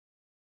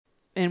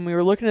and we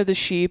were looking at the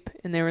sheep,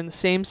 and they were in the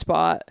same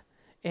spot,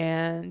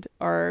 and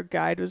our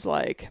guide was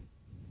like,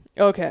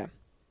 okay,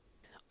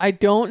 I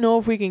don't know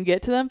if we can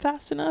get to them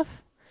fast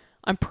enough.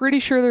 I'm pretty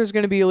sure there's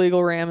going to be a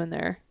legal ram in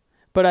there,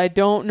 but I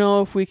don't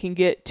know if we can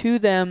get to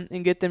them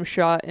and get them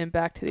shot and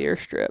back to the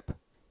airstrip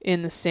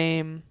in the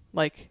same,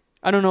 like,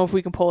 I don't know if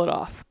we can pull it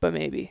off, but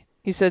maybe.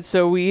 He said,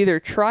 so we either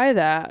try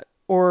that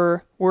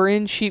or we're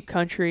in sheep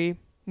country.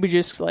 We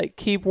just like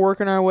keep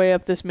working our way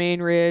up this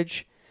main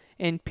ridge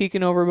and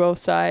peeking over both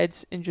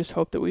sides and just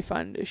hope that we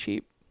find a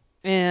sheep.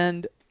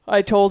 And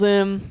I told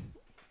him,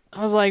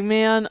 I was like,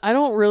 man, I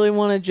don't really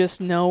want to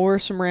just know where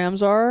some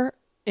rams are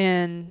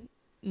and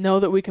know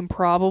that we can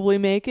probably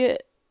make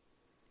it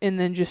and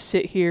then just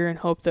sit here and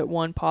hope that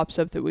one pops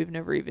up that we've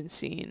never even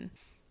seen.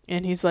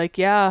 And he's like,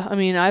 yeah, I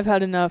mean, I've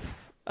had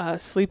enough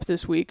sleep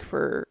this week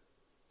for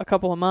a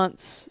couple of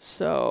months,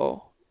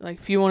 so like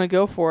if you want to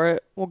go for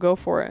it, we'll go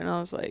for it. And I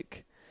was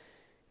like,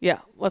 yeah,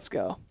 let's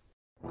go.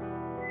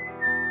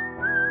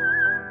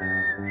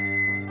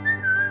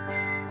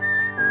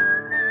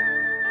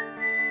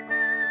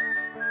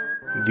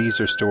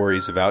 These are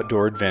stories of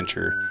outdoor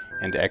adventure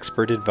and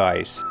expert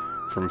advice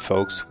from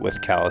folks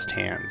with calloused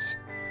hands.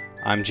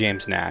 I'm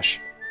James Nash,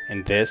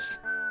 and this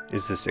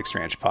is the Six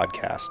Ranch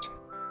Podcast.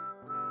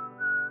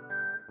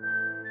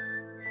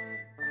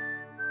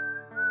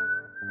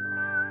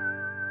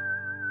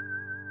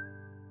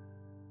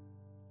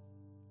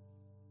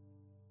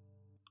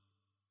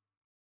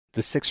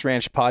 The Six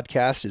Ranch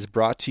Podcast is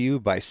brought to you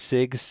by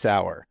Sig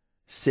Sauer.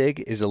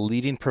 SIG is a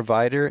leading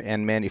provider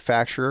and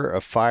manufacturer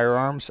of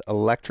firearms,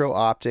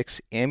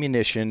 electro-optics,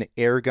 ammunition,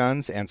 air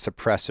guns, and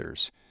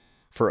suppressors.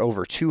 For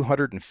over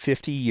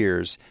 250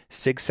 years,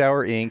 Sig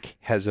Sauer Inc.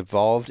 has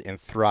evolved and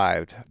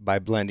thrived by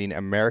blending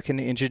American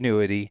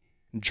ingenuity,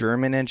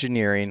 German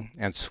engineering,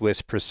 and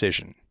Swiss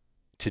precision.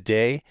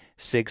 Today,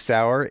 Sig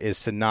Sauer is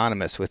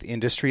synonymous with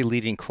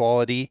industry-leading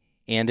quality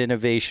and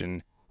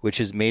innovation, which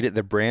has made it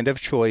the brand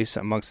of choice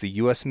amongst the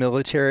U.S.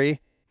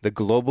 military, the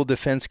global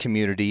defense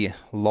community,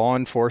 law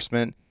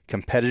enforcement,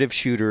 competitive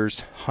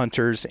shooters,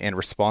 hunters, and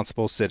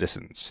responsible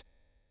citizens.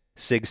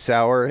 Sig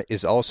Sauer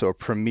is also a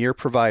premier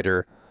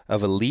provider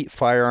of elite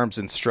firearms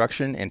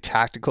instruction and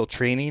tactical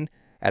training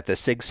at the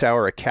Sig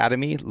Sauer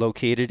Academy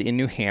located in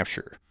New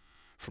Hampshire.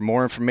 For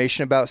more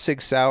information about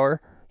Sig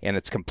Sauer and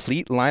its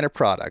complete line of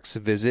products,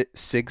 visit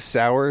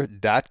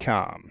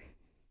sigsauer.com.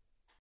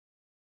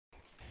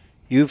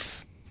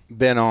 You've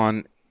been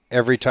on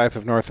every type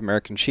of North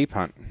American sheep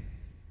hunt.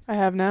 I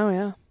have now,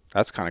 yeah.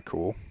 That's kind of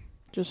cool.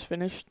 Just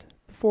finished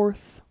the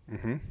 4th.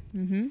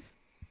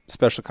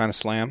 Special kind of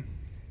slam?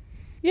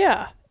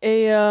 Yeah.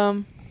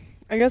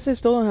 I guess I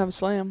still don't have a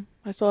slam.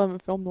 I still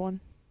haven't filmed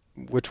one.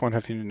 Which one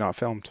have you not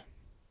filmed?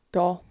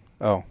 Doll.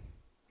 Oh,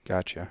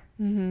 gotcha.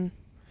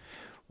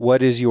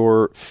 What is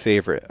your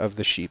favorite of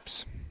the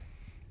sheeps?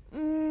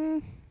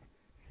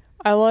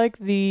 I like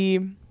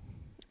the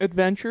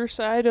adventure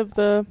side of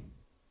the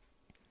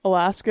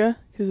Alaska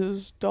because it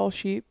was doll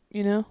sheep,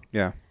 you know?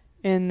 Yeah.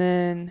 And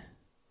then,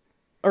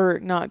 or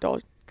not doll,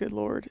 good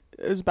lord,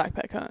 it was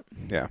backpack hunt.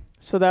 Yeah.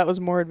 So that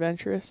was more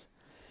adventurous.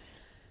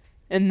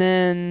 And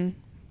then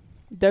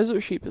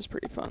desert sheep is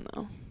pretty fun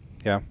though.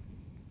 Yeah.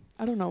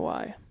 I don't know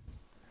why.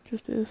 It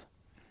just is.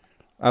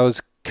 I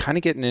was kind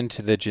of getting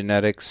into the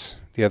genetics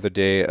the other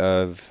day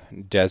of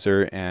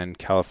desert and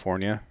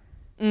California.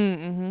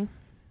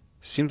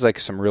 Seems like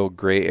some real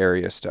gray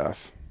area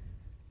stuff.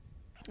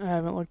 I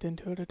haven't looked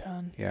into it a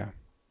ton. Yeah.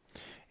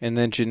 And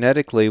then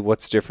genetically,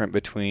 what's different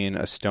between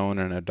a stone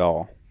and a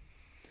doll?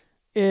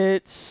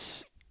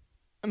 It's,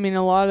 I mean,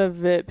 a lot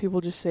of it,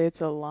 people just say it's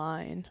a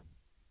line,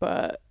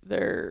 but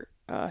their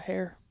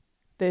hair.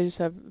 They just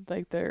have,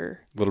 like,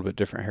 their... A little bit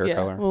different hair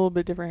color. Yeah, a little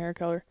bit different hair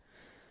color.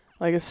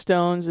 Like a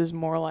stone's is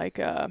more like,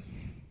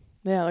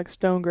 like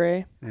stone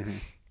gray.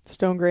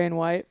 Stone gray and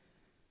white.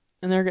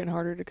 And they're getting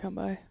harder to come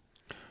by.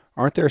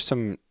 Aren't there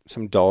some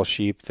doll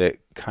sheep that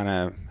kind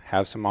of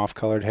have some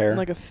off-colored hair?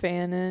 Like a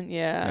fannin,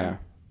 yeah.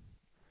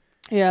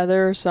 Yeah,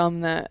 there are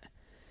some that,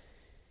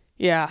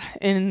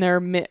 and they're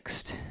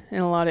mixed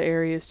in a lot of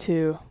areas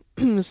too.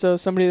 So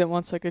somebody that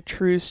wants like a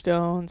true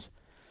stones,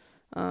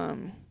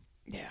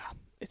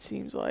 it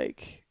seems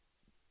like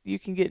you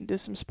can get into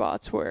some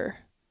spots where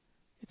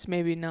it's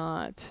maybe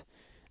not.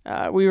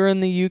 We were in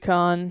the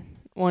Yukon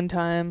one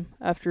time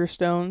after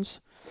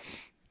stones,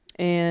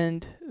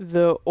 and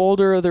the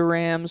older of the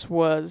rams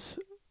was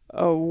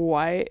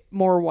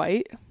more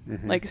white.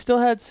 Like, it still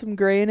had some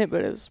gray in it,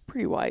 but it was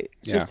pretty white.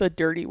 Just a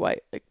dirty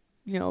white, like,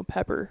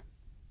 pepper.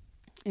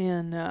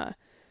 And,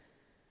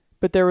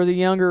 but there was a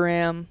younger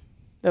ram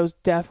that was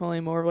definitely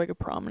more of like a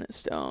prominent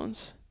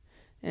stones.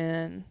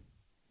 And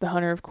the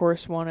hunter, of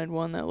course, wanted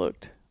one that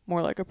looked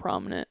more like a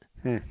prominent.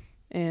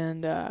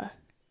 And,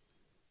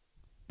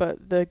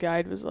 but the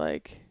guide was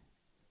like,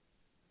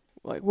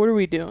 what are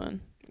we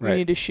doing? We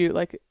need to shoot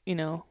we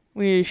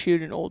need to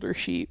shoot an older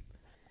sheep.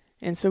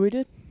 And so we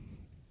did.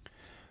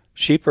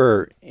 Sheep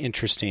are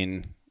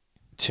interesting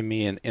to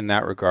me in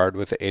that regard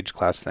with the age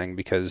class thing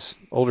because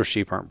older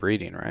sheep aren't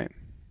breeding, right?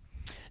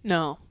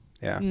 No.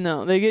 Yeah.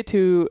 No, they get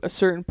to a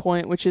certain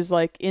point, which is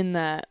like in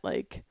that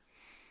like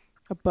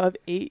above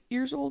 8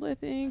 years old, I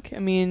think. I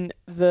mean,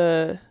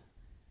 it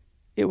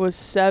was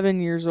 7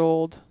 years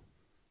old.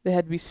 They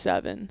had to be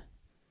 7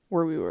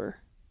 where we were.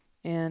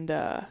 And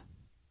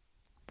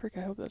frick,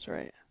 I hope that's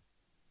right.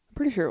 I'm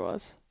pretty sure it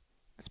was.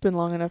 It's been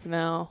long enough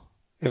now.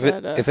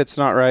 If it's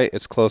not right,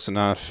 it's close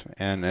enough,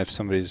 and if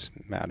somebody's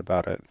mad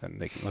about it, then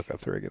they can look up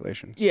the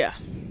regulations. Yeah.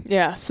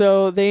 Yeah,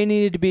 so they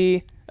needed to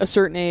be a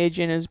certain age,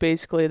 and is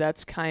basically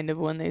that's kind of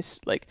when they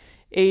like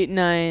 8,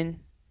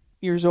 9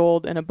 years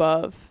old and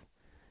above.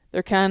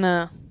 They're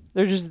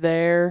just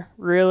there,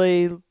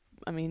 really,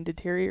 I mean,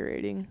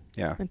 deteriorating.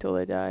 Yeah. Until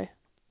they die.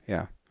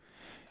 Yeah.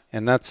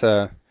 And that's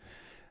I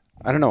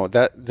don't know,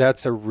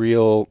 that's a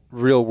real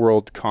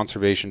world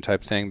conservation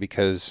type thing,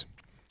 because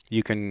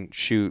you can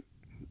shoot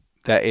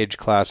that age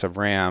class of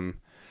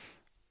ram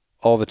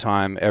all the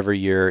time, every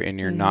year, and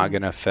you're not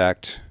going to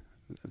affect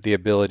the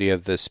ability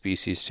of the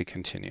species to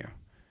continue.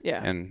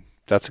 Yeah. And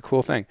that's a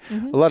cool thing.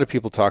 A lot of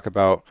people talk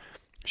about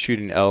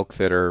shooting elk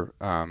that are,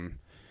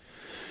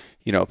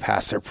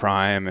 past their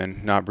prime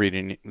and not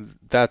breeding.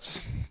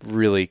 That's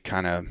really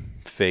kind of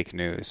fake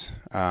news.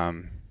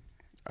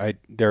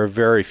 There are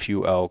very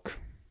few elk,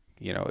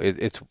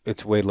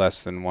 it's way less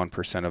than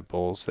 1% of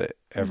bulls that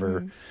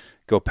ever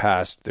go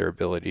past their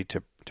ability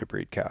to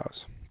breed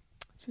cows.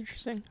 That's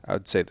interesting. I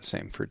would say the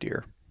same for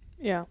deer.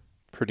 Yeah.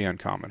 Pretty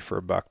uncommon for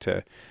a buck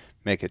to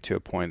make it to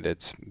a point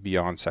that's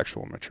beyond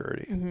sexual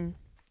maturity.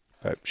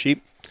 But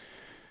sheep,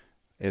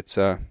 it's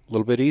a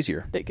little bit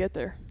easier. They get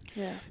there.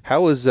 Yeah.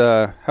 How is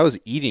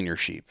eating your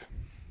sheep?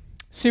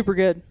 Super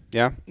good.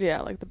 Yeah?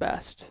 Yeah, like the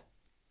best.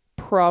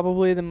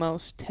 Probably the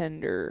most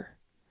tender.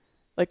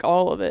 Like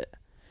all of it.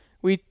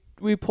 We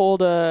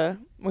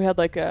had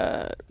like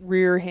a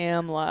rear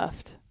ham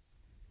left.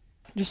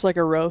 Just like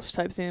a roast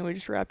type thing. We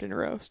just wrapped in a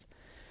roast.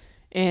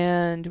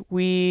 And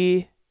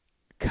we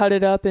cut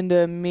it up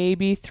into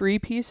maybe 3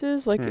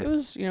 pieces. Like it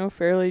was,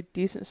 fairly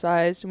decent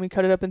sized. And we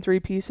cut it up in 3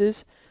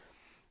 pieces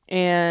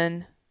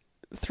and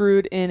threw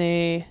it in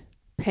a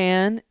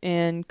pan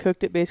and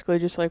cooked it basically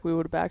just like we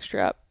would a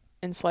backstrap,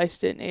 and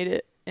sliced it and ate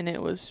it. And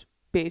it was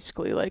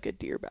basically like a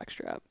deer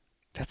backstrap.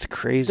 That's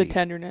crazy. The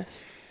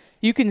tenderness.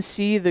 You can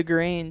see the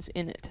grains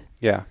in it.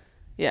 Yeah.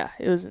 Yeah,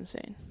 it was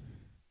insane.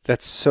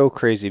 That's so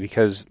crazy,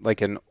 because like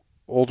an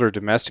older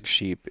domestic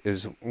sheep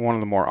is one of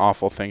the more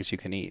awful things you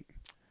can eat.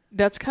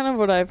 That's kind of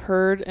what I've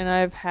heard, and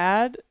I've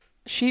had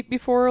sheep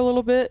before a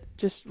little bit.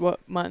 Just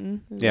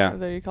mutton? Is that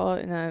what you call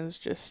it? And I was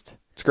just...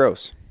 It's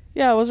gross.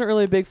 Yeah, I wasn't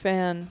really a big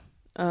fan.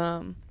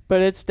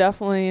 But it's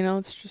definitely,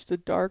 it's just a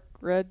dark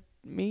red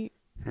meat.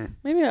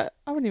 Maybe I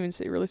wouldn't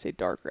even really say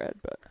dark red,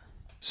 but...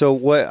 So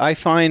what I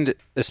find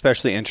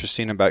especially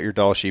interesting about your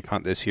Dall sheep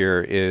hunt this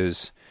year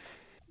is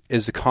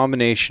the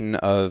combination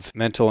of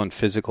mental and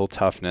physical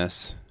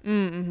toughness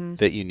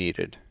that you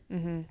needed.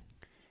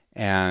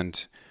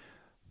 And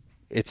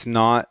it's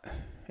not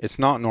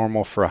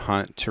normal for a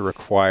hunt to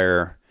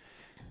require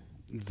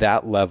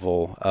that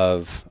level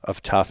of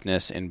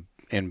toughness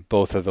in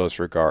both of those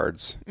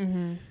regards.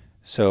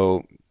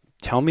 So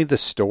tell me the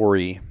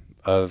story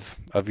of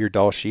your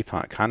Dall sheep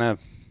hunt, kind of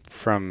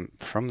from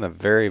the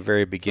very,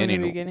 very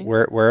beginning,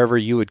 wherever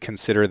you would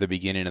consider the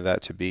beginning of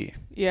that to be.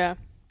 Yeah.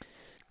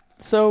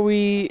 So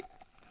we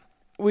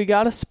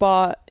got a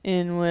spot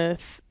in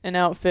with an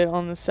outfit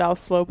on the south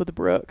slope of the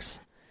Brooks,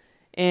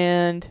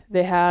 and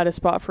they had a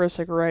spot for us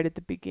like right at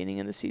the beginning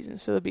of the season.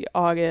 So it'd be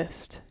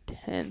August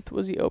 10th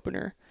was the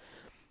opener.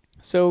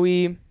 So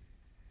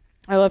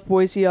I left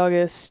Boise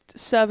August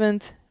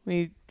 7th.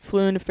 We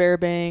flew into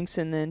Fairbanks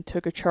and then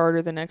took a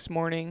charter the next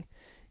morning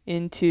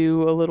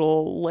into a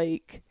little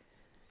lake.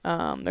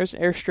 There's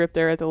an airstrip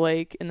there at the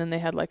lake, and then they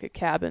had like a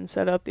cabin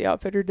set up, the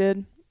outfitter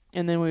did,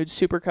 and then we would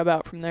super cub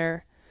out from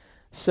there.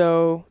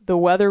 So the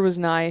weather was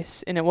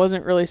nice, and it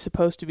wasn't really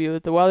supposed to be,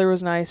 but the weather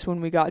was nice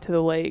when we got to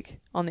the lake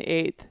on the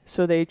 8th,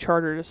 so they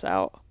chartered us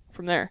out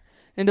from there.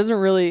 And it doesn't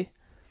really,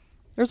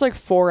 there's like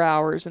 4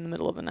 hours in the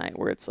middle of the night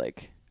where it's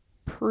like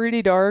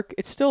pretty dark.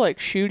 It's still like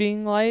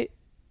shooting light.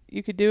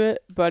 You could do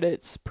it, but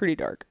it's pretty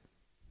dark.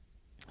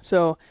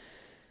 So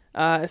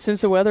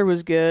since the weather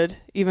was good,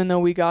 even though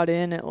we got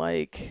in in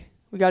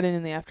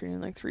the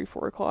afternoon, like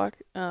 3-4 o'clock,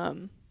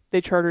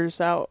 they chartered us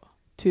out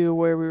to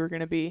where we were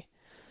going to be.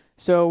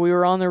 So we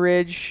were on the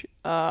ridge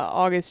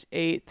August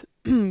 8th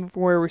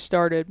where we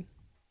started,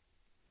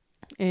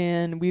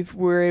 and we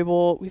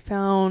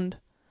found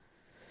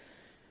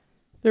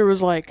there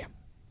was like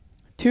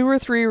 2 or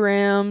 3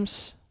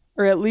 rams,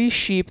 or at least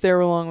sheep. They were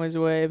a long ways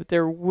away, but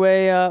they're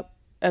way up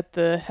at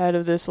the head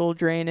of this little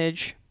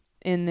drainage.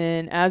 And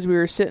then as we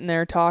were sitting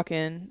there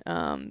talking,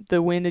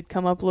 the wind had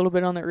come up a little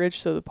bit on that ridge,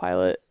 so the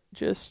pilot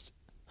just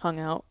hung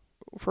out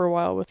for a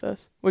while with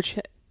us, which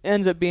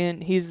ends up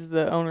being, he's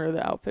the owner of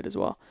the outfit as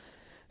well.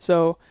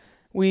 So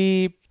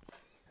when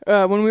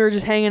we were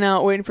just hanging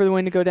out waiting for the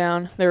wind to go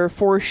down, there were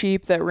 4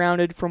 sheep that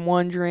rounded from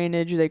one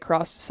drainage. They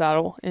crossed the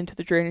saddle into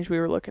the drainage we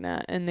were looking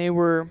at, and they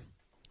were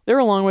a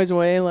long ways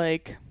away,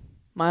 like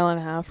 1.5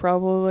 miles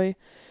probably.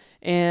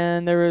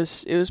 And it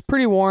was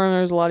pretty warm.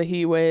 There was a lot of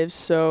heat waves,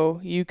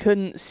 so you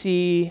couldn't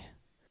see.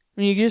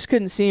 I mean, you just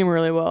couldn't see them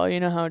really well. You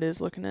know how it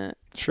is looking at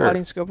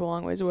spotting scope a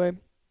long ways away.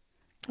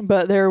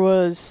 But there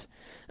was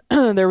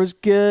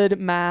good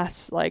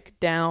mass like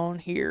down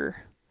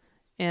here,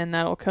 and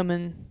that'll come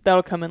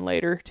in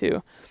later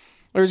too.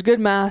 There was good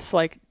mass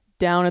like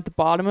down at the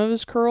bottom of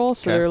his curl,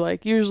 so they're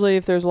like, usually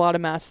if there's a lot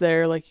of mass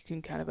there, like you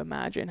can kind of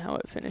imagine how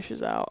it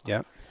finishes out.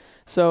 Yeah.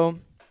 So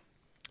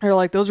they're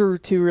like, those were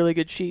 2 really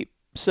good sheep.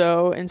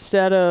 So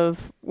instead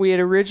of, we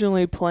had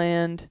originally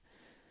planned,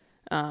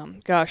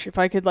 if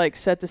I could like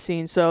set the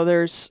scene. So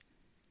there's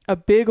a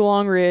big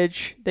long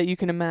ridge that you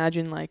can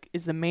imagine like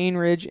is the main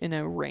ridge in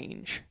a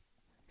range.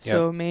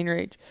 So main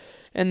ridge.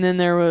 And then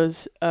there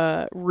was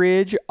a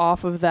ridge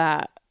off of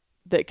that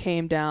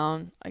came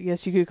down. I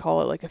guess you could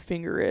call it like a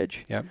finger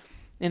ridge. Yep.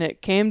 And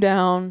it came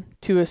down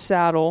to a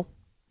saddle,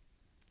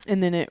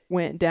 and then it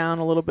went down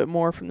a little bit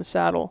more from the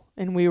saddle.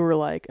 And we were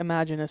like,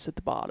 imagine us at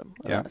the bottom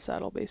of that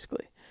saddle,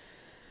 basically.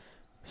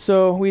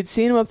 So we'd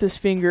seen him up this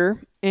finger,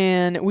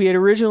 and we had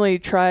originally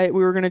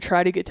we were going to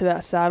try to get to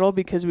that saddle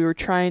because we were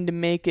trying to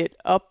make it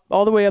up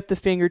all the way up the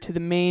finger to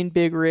the main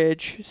big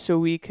ridge so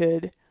we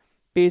could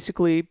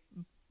basically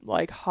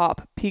like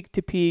hop peak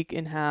to peak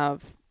and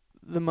have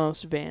the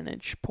most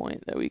vantage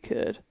point that we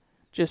could.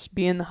 Just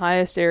be in the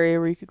highest area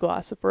where you could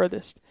glass the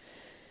furthest.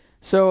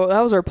 So that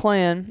was our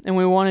plan, and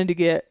we wanted to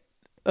get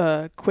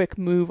a quick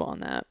move on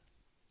that.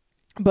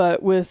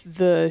 But with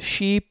the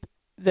sheep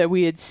that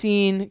we had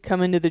seen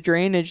come into the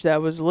drainage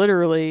that was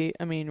literally,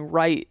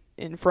 right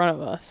in front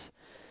of us,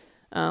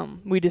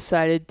 we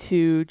decided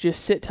to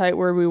just sit tight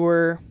where we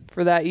were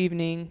for that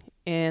evening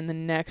and the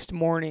next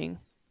morning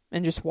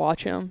and just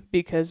watch them,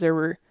 because there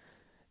were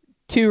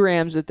 2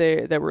 rams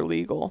that were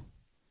legal,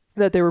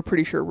 that they were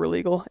pretty sure were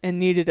legal and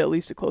needed at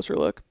least a closer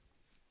look.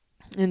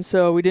 And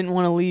so we didn't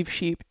want to leave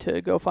sheep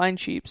to go find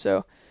sheep.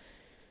 So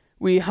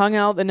we hung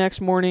out the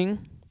next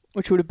morning,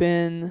 which would have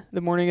been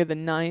the morning of the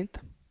 9th.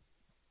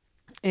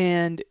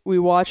 And we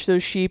watched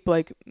those sheep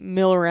like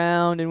mill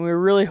around, and we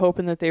were really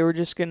hoping that they were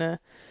just going to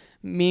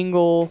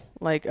mingle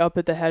like up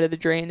at the head of the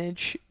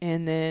drainage.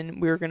 And then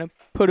we were going to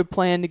put a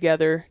plan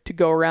together to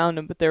go around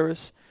them. But there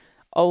was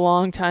a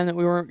long time that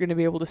we weren't going to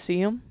be able to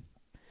see them.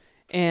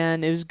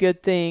 And it was a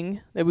good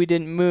thing that we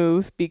didn't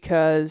move,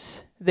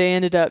 because they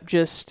ended up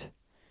just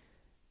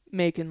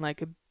making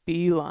like a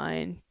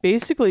beeline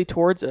basically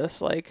towards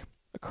us, like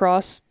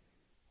across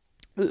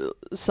the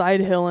side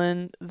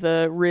hilling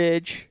the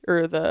ridge,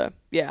 or the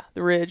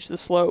ridge, the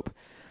slope,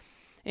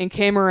 and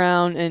came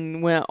around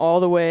and went all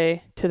the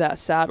way to that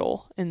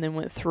saddle and then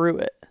went through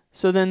it.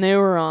 So then they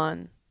were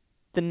on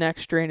the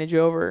next drainage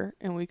over,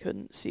 and we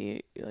couldn't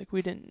see, like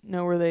we didn't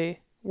know where they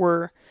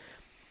were.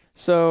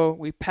 So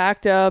we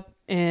packed up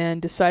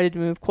and decided to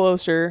move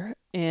closer.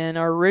 And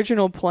our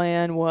original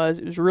plan was,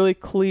 it was really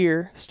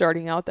clear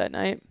starting out that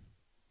night.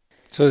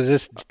 So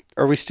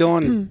are we still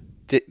on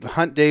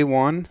hunt day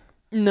 1?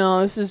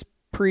 No, this is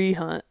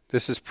pre-hunt.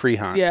 This is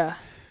pre-hunt. Yeah.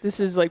 This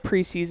is like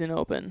pre-season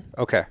open.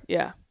 Okay.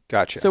 Yeah.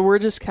 Gotcha. So we're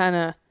just kind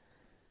of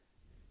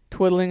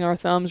twiddling our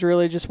thumbs,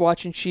 really just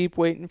watching sheep,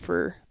 waiting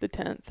for the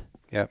 10th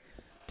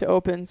to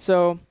open.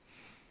 So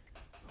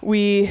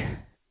we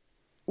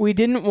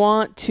didn't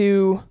want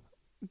to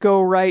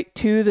go right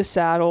to the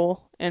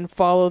saddle and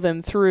follow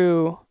them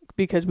through,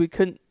 because we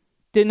didn't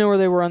know where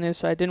they were on the other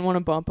side. Didn't want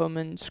to bump them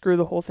and screw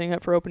the whole thing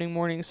up for opening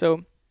morning.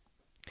 So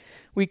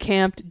we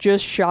camped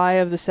just shy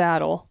of the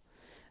saddle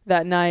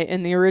that night,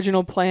 and the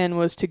original plan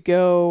was to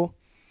go,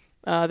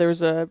 there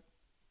was a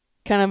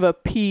kind of a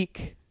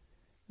peak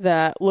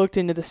that looked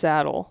into the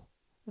saddle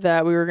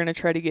that we were going to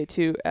try to get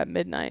to at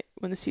midnight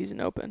when the season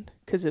opened,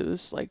 because it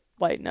was like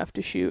light enough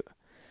to shoot.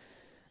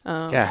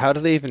 How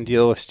do they even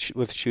deal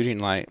with shooting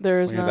light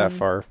there is when none. You're that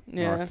far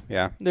north?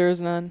 Yeah. There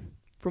is none,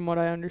 from what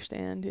I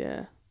understand.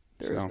 Yeah,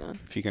 there is none.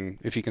 If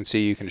you can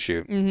see, you can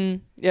shoot.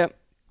 Mm-hmm. Yep.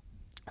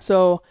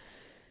 So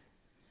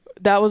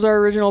that was our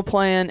original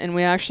plan, and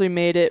we actually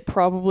made it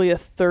probably a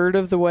third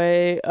of the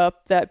way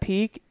up that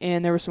peak,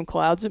 and there were some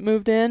clouds that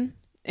moved in,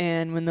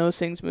 and when those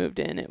things moved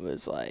in, it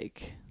was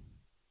like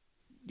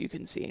you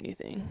couldn't see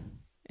anything.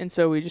 And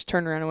so we just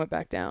turned around and went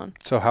back down.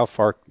 So how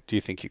far do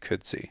you think you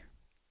could see?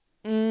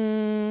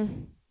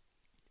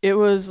 It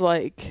was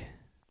like,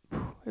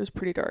 it was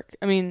pretty dark.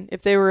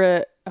 If they were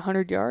at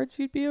 100 yards,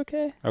 you'd be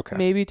okay. Okay.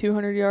 Maybe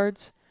 200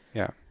 yards.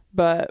 Yeah.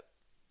 But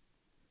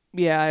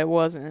yeah, it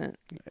wasn't.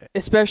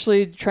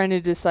 Especially trying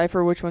to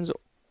decipher which one's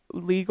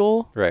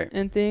legal. Right.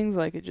 And things,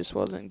 like it just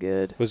wasn't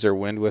good. Was there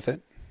wind with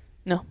it?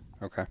 No.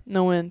 Okay.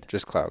 No wind.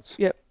 Just clouds.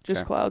 Yep.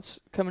 Just clouds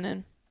coming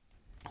in.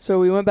 So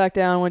we went back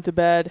down, went to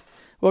bed,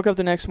 woke up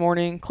the next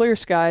morning, clear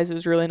skies. It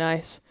was really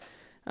nice.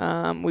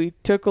 We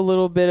took a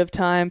little bit of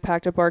time,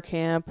 packed up our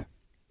camp,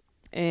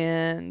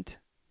 and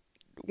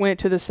went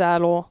to the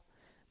saddle.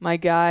 My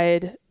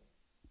guide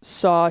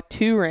saw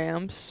 2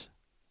 rams,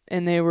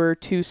 and they were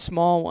 2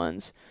 small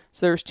ones.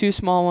 So there was 2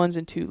 small ones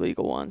and 2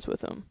 legal ones with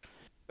them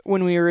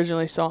when we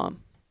originally saw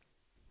them.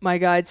 My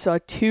guide saw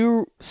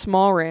 2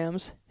 small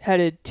rams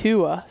headed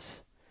to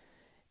us,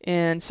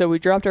 And so we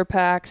dropped our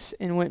packs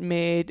and went and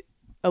made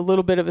a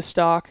little bit of a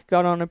stock,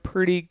 got on a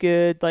pretty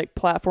good like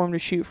platform to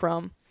shoot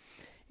from.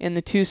 And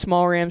the 2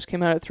 small rams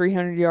came out at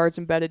 300 yards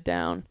and bedded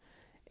down.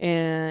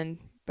 And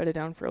bedded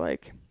down for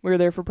like, we were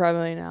there for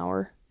probably an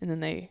hour. And then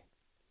they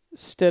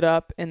stood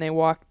up and they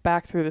walked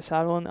back through the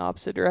saddle in the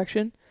opposite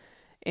direction.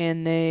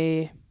 And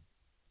the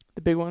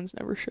big ones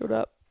never showed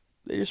up.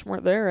 They just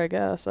weren't there, I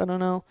guess. I don't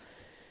know.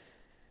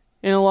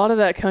 And a lot of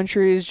that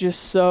country is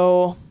just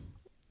so,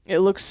 it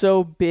looks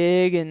so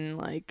big and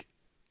like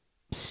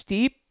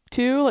steep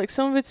too. Like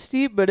some of it's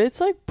steep, but it's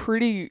like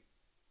pretty,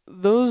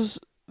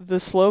 the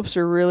slopes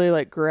are really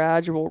like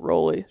gradual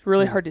rolly. It's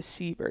really hard to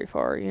see very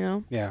far, you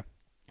know? Yeah.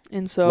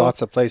 And so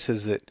lots of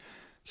places that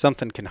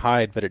something can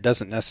hide, but it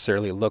doesn't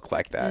necessarily look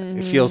like that.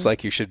 It feels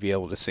like you should be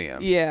able to see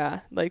them.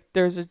 Yeah. Like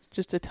there's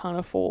just a ton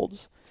of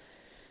folds.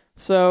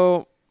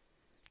 So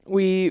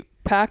we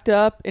packed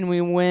up and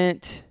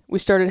we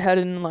started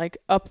heading like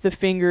up the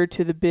finger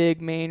to the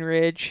big main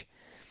ridge.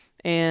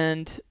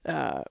 And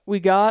we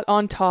got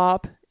on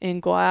top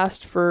and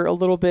glassed for a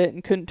little bit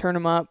and couldn't turn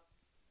them up,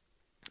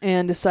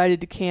 and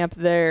decided to camp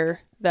there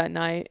that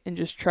night and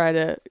just try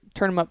to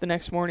turn them up the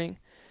next morning.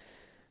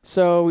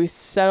 So we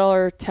set all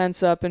our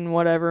tents up and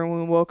whatever, and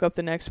when we woke up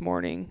the next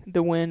morning,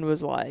 the wind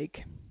was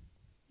like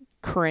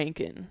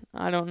cranking.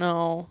 I don't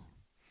know.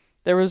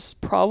 There was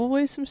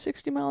probably some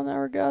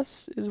 60-mile-an-hour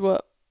gusts is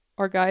what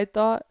our guide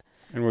thought.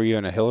 And were you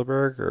in a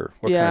Hilleberg or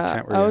what kind of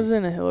tent were you in? I was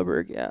in a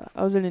Hilleberg, yeah.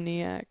 I was in a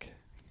NEAC.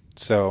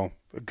 So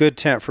a good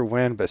tent for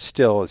wind, but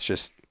still it's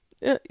just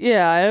it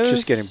was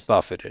just getting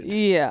buffeted.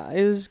 Yeah,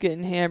 it was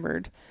getting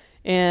hammered.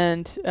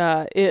 And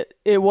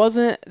it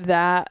wasn't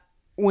that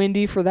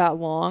windy for that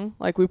long.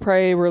 Like we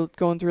probably were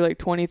going through like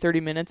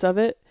 20-30 minutes of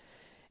it.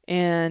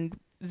 And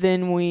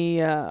then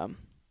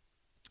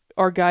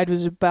our guide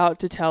was about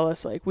to tell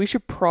us like we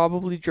should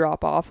probably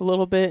drop off a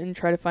little bit and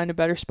try to find a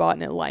better spot,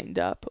 and it lightened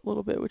up a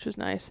little bit, which was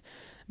nice.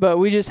 But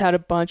we just had a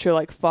bunch of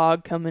like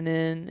fog coming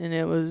in, and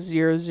it was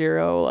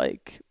 0-0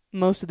 like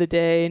most of the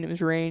day, and it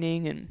was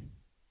raining,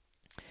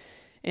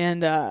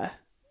 and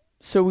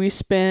so we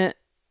spent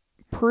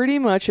pretty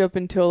much up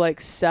until like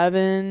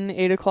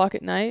 7-8 o'clock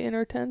at night in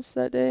our tents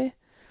that day.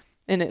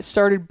 And it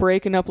started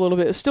breaking up a little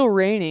bit. It was still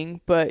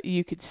raining, but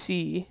you could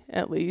see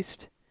at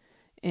least.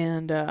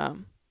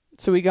 And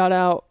so we got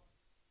out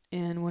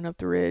and went up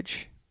the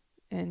ridge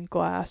and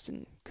glassed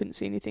and couldn't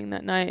see anything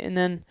that night. And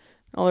then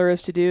all there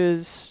is to do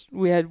is,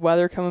 we had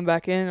weather coming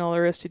back in, and all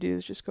there is to do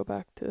is just go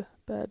back to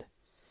bed,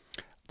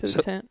 to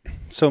the tent.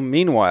 So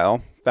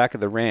meanwhile, back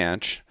at the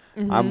ranch,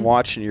 I'm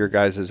watching your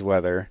guys'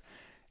 weather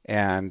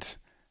and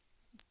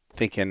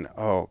thinking,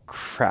 oh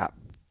crap,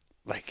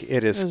 like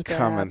it is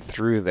coming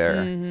through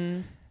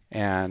there.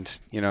 And,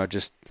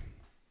 just,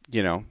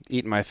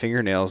 eating my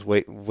fingernails,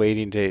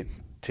 waiting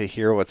to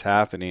hear what's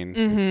happening.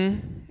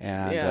 And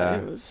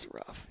yeah, it was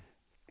rough.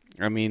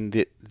 I mean,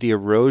 the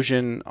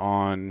erosion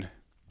on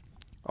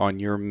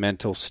your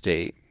mental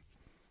state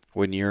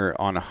when you're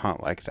on a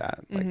hunt like that,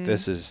 like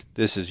this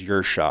is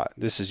your shot.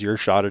 This is your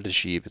shot at a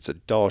sheep. It's a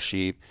dull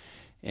sheep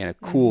in a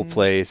cool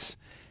place,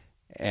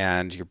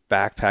 and you're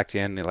backpacked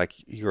in, like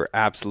you're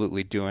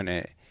absolutely doing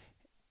it.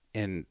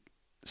 And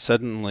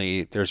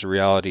suddenly there's a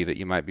reality that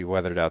you might be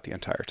weathered out the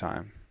entire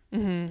time.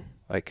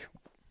 Like,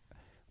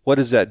 what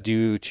does that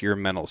do to your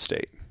mental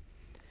state?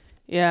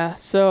 Yeah.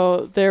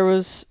 So there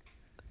was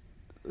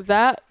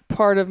that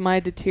part of my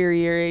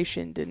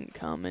deterioration didn't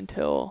come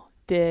until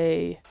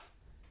day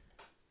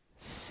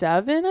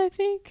 7, I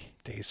think.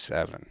 Day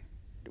 7.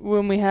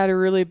 When we had a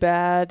really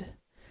bad,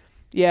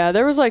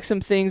 there was like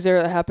some things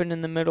there that happened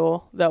in the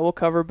middle that we'll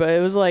cover, but it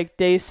was like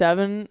day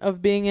 7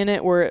 of being in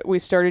it where we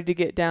started to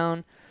get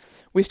down.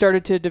 We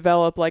started to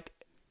develop like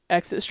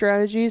exit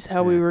strategies,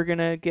 how we were going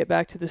to get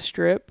back to the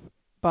strip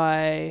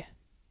by,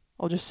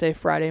 I'll just say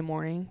Friday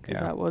morning, because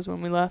that was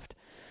when we left.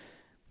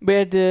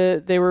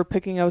 They were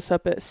picking us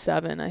up at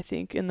 7, I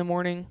think, in the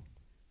morning.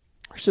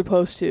 We're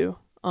supposed to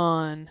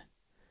on,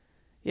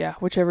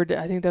 whichever day.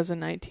 I think that was the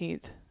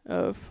 19th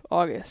of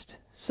August.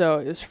 So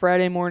it was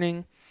Friday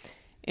morning.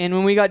 And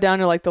when we got down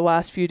to like the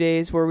last few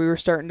days where we were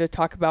starting to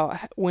talk about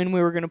when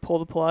we were going to pull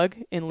the plug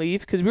and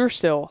leave, because we were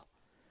still,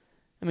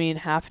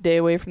 half a day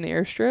away from the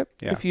airstrip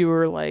if you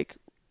were like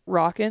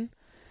rocking.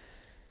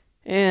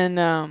 And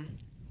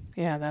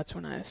that's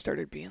when I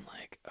started being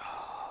like,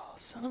 oh,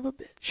 son of a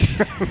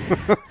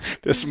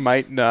bitch. This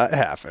might not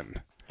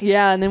happen.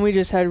 Yeah, and then we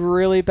just had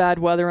really bad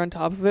weather on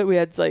top of it. We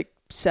had like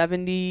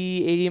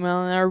 70, 80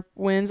 mile an hour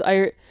winds.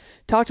 I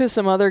talked to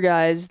some other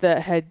guys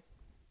that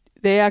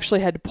they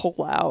actually had to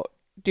pull out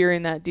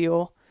during that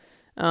deal.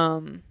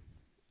 And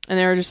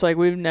they were just like,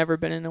 we've never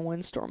been in a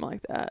windstorm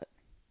like that.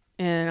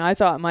 And I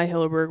thought my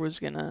Hilleberg was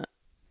going to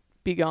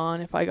be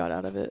gone if I got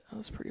out of it. I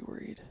was pretty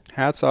worried.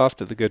 Hats off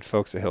to the good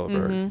folks at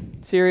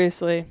Hilleberg.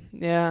 Seriously.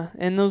 Yeah.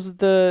 And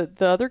the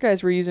other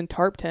guys were using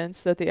tarp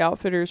tents that the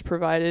outfitters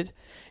provided.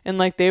 And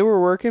like they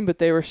were working, but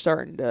they were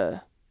starting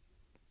to,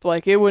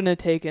 like, it wouldn't have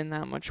taken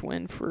that much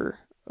wind for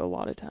a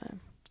lot of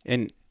time.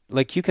 And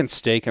like you can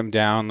stake them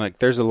down. Like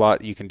there's a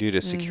lot you can do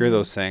to secure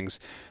those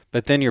things.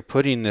 But then you're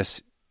putting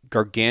this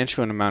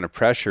gargantuan amount of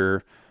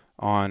pressure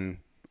on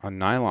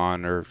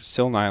nylon or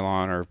sil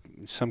nylon or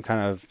some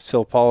kind of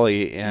sil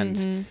poly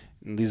and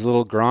these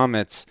little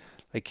grommets,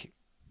 like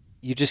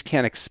you just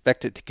can't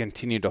expect it to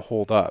continue to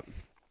hold up.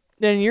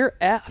 Then you're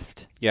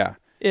effed. Yeah.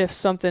 If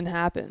something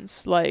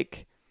happens,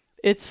 like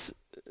there's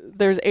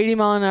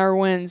 80-mile-an-hour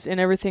winds and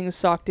everything's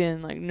socked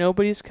in, like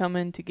nobody's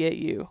coming to get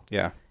you.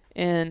 Yeah.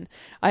 And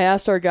I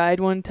asked our guide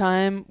one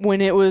time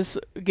when it was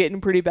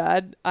getting pretty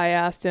bad, I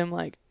asked him,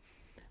 like,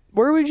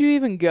 where would you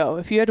even go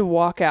if you had to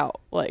walk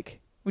out? Like,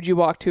 would you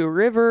walk to a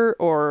river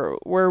or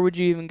where would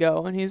you even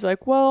go? And he's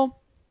like, well,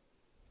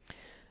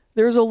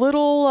 there's a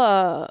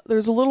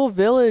little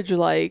village,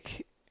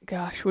 like,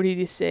 gosh, what did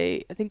he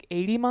say? I think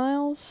 80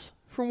 miles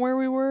from where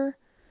we were.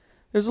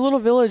 There's a little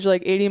village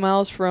like 80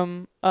 miles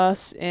from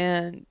us,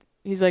 and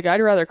he's like,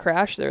 I'd rather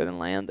crash there than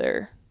land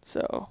there.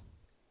 So,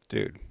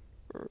 dude,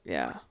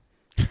 yeah.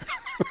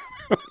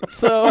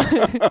 So,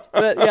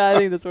 but yeah, I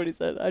think that's what he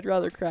said. I'd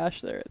rather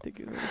crash there. I think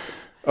he was.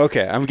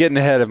 Okay, I'm getting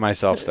ahead of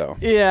myself though.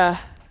 Yeah.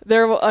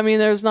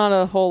 There's not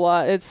a whole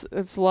lot. It's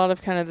a lot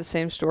of kind of the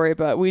same story,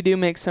 but we do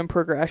make some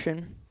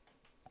progression.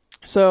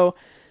 So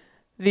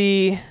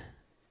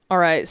all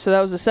right, so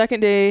that was the second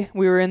day.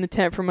 We were in the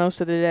tent for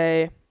most of the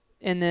day,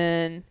 and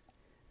then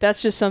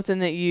that's just something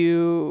that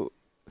you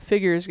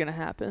figure is going to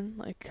happen,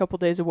 like a couple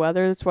days of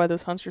weather. That's why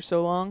those hunts are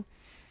so long.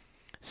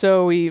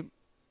 So we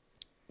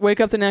wake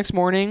up the next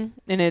morning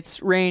and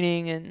it's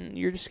raining and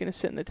you're just going to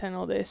sit in the tent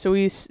all day. So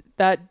we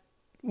sat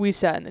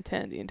in the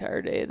tent the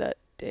entire day. That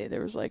day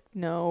there was like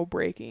no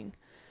breaking.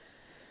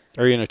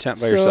 Are you in a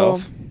tent by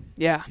yourself?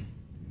 Yeah.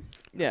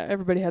 Yeah,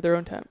 everybody had their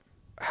own tent.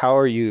 How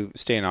are you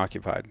staying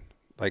occupied?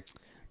 Like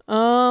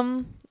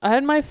I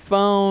had my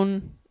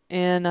phone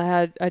and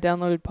I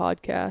downloaded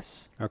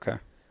podcasts. Okay.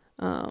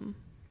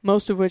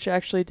 Most of which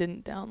actually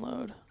didn't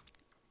download.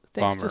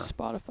 Thanks Bummer. to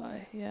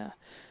Spotify. Yeah.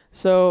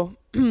 So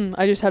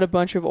I just had a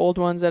bunch of old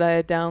ones that I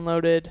had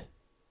downloaded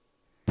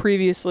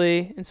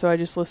previously, and so I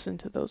just listened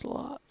to those a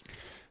lot.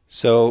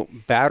 So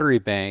battery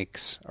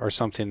banks are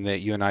something that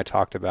you and I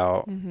talked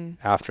about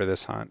after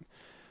this hunt.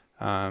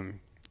 And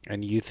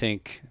you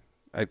think,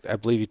 I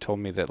believe you told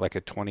me that like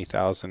a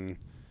 20,000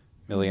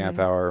 milliamp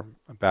hour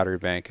battery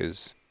bank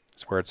is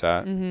where it's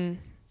at. Mm-hmm.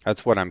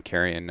 That's what I'm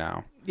carrying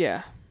now.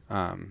 Yeah.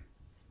 I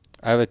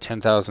have a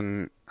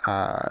 10,000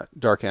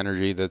 dark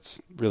energy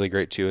that's really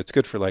great too. It's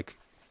good for like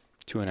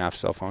 2.5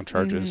 cell phone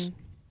charges.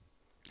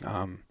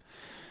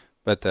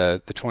 But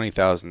the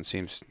 20,000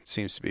 seems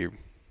to be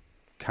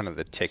kind of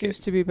the ticket. Seems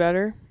to be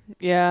better.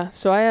 Yeah.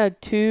 So I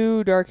had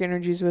 2 dark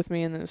energies with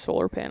me and then a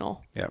solar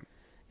panel. Yeah.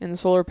 And the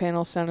solar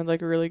panel sounded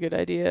like a really good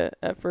idea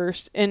at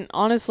first. And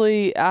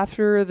honestly,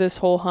 after this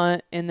whole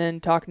hunt and then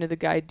talking to the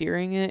guy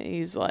during it,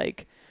 he's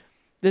like,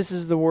 this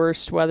is the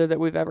worst weather that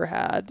we've ever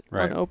had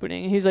on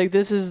opening. He's like,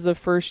 this is the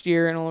first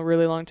year in a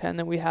really long time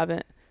that we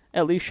haven't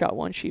at least shot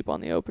one sheep on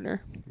the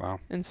opener. Wow.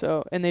 And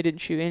they didn't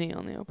shoot any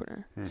on the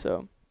opener.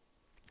 So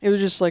it was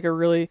just like a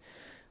really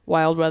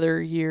wild weather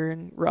year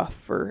and rough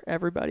for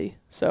everybody.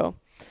 So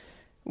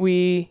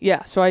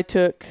so I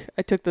took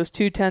those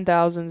 2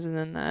 10,000s and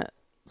then that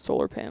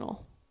solar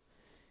panel.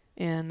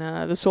 And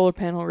the solar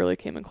panel really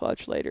came in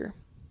clutch later.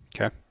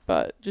 Okay.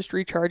 But just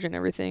recharging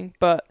everything.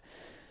 But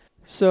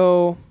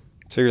so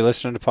you're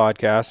listening to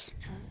podcasts?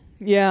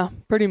 Yeah,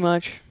 pretty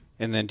much.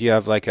 And then do you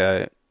have like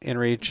a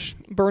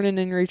InReach? Burning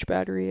InReach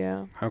battery,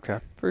 yeah. Okay.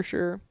 For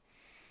sure.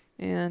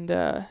 And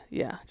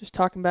just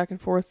talking back and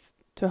forth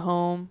to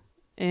home.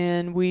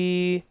 And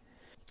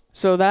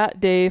so that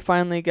day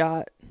finally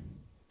got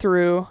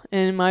through,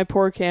 and my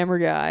poor camera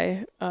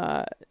guy,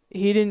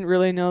 he didn't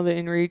really know that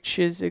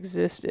InReaches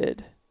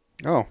existed.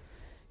 Oh.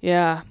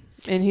 Yeah.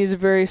 And he's a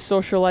very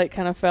socialite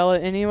kind of fella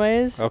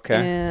anyways. Okay.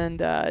 And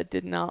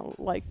did not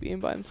like being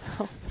by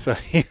himself. So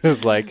he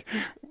was like,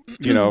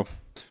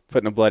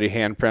 putting a bloody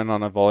handprint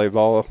on a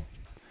volleyball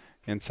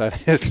inside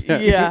his...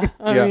 Yeah.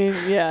 I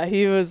mean,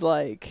 he was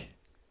like...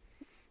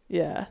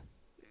 Yeah.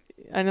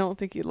 I don't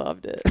think he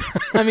loved it.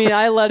 I mean,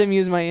 I let him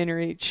use my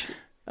InReach,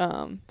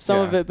 some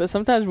of it, but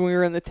sometimes when we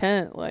were in the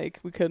tent, like,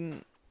 we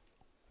couldn't,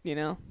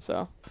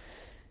 so...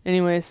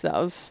 Anyways,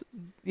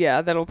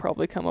 that'll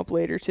probably come up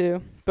later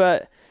too.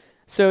 But...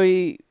 So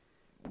we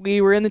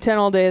were in the tent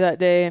all day that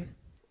day.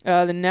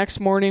 The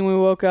next morning we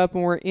woke up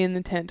and we're in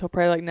the tent till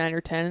probably like 9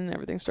 or 10 and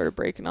everything started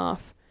breaking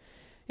off.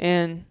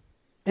 And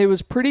it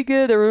was pretty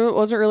good. There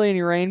wasn't really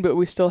any rain, but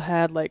we still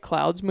had like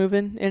clouds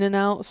moving in and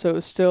out. So it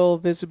was still,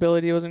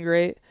 visibility wasn't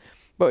great.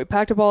 But we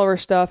packed up all of our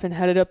stuff and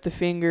headed up the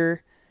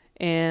Finger,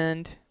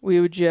 and we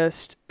were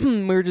just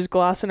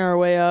glassing our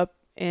way up.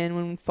 And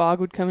when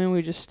fog would come in,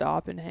 we'd just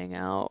stop and hang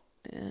out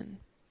and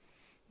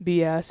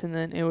BS, and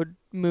then it would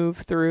move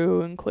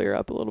through and clear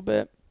up a little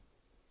bit.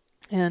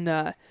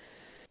 And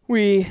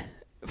we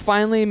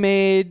finally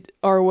made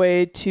our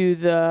way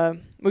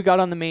we got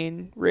on the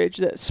main ridge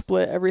that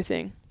split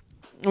everything.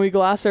 And we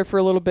glassed there for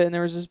a little bit, and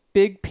there was this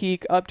big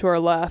peak up to our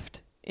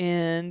left,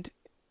 and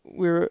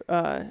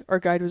our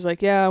guide was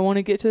like, yeah, I want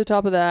to get to the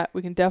top of that.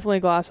 We can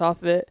definitely glass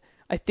off of it.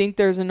 I think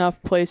there's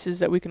enough places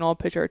that we can all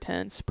pitch our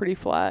tents pretty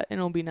flat, and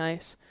it'll be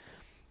nice.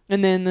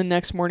 And then the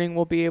next morning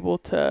we'll be able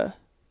to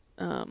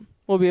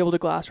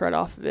glass right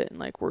off of it, and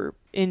like we're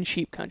in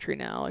sheep country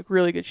now, like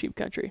really good sheep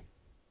country.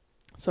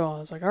 So I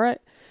was like, all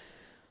right.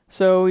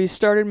 So we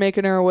started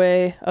making our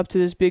way up to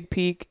this big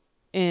peak,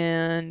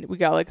 and we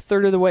got like a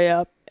third of the way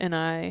up, and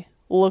I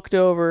looked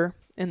over,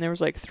 and there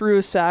was like through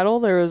a saddle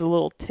there was a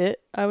little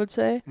tit, I would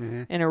say,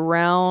 and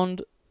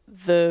around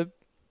the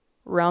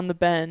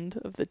bend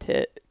of the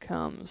tit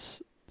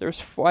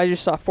I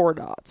just saw 4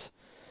 dots,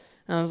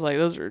 and I was like,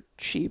 those are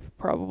sheep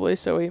probably.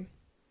 So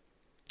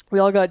we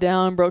all got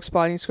down, broke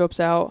spotting scopes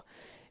out,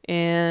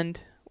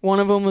 and one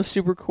of them was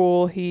super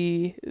cool.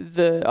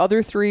 The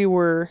other 3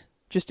 were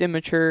just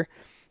immature,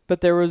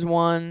 but there was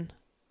one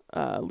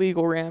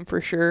legal ram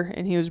for sure,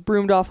 and he was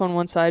broomed off on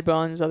one side, but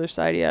on his other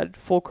side he had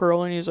full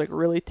curl, and he was like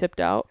really tipped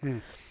out,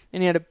 and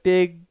he had a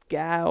big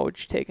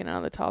gouge taken out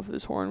of the top of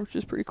his horn, which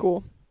is pretty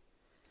cool.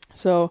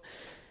 So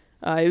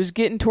it was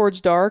getting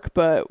towards dark,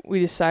 but we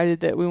decided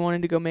that we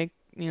wanted to go make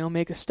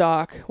a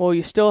stalk. Well,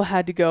 you still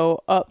had to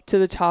go up to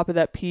the top of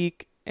that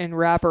peak and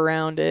wrap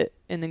around it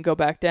and then go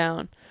back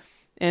down.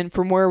 And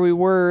from where we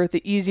were,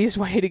 the easiest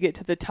way to get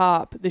to the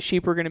top, the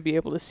sheep were going to be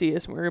able to see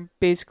us, and we were going to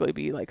basically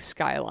be like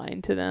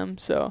skyline to them.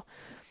 So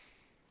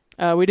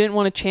we didn't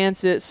want to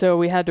chance it, so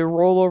we had to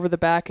roll over the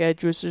back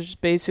edge, which is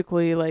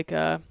basically like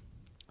a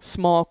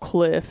small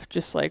cliff,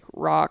 just like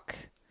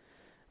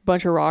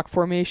bunch of rock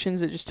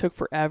formations that just took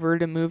forever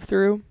to move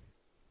through.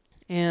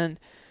 And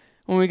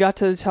when we got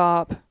to the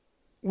top,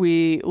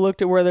 we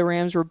looked at where the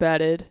rams were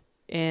bedded,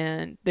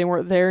 and they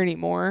weren't there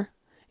anymore,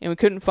 and we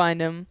couldn't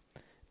find them.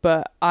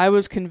 But I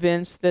was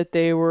convinced that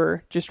they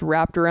were just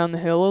wrapped around the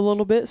hill a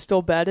little bit,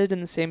 still bedded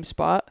in the same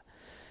spot.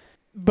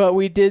 But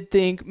we did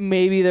think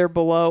maybe they're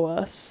below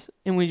us,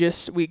 and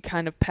we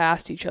kind of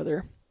passed each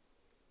other.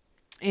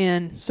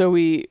 And so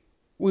we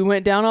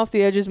went down off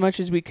the edge as much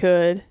as we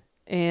could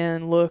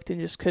and looked, and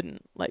just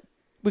couldn't, like,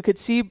 we could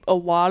see a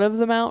lot of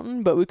the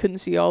mountain, but we couldn't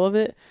see all of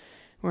it.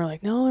 And we're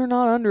like, no, they're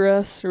not under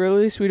us, or at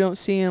least we don't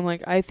see them.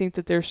 Like, I think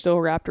that they're still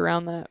wrapped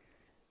around that.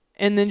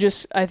 And then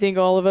I think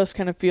all of us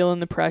kind of feeling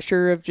the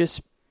pressure of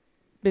just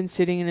been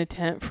sitting in a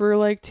tent for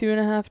like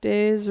 2.5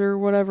 days or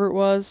whatever it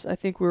was. I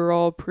think we were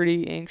all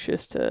pretty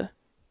anxious to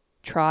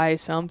try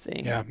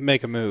something. Yeah,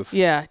 make a move.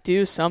 Yeah,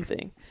 do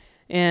something.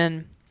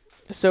 And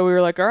so we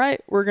were like, all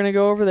right, we're going to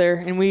go over there.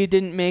 And we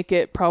didn't make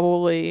it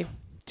probably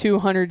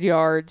 200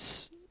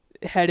 yards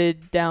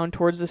headed down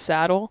towards the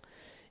saddle.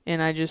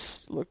 And I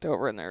just looked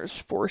over, and there's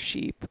 4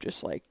 sheep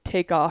just like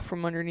take off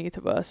from underneath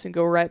of us and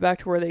go right back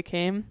to where they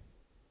came.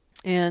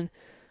 And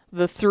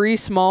the 3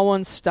 small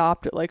ones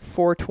stopped at like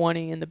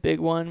 420, and the big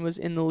one was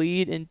in the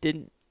lead and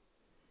didn't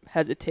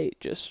hesitate,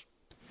 just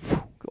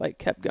like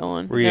kept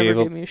going. Were you Never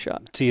able gave me a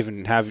shot to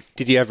even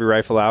did you have your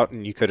rifle out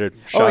and you could have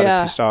shot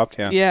if you stopped?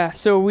 Yeah.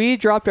 So we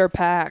dropped our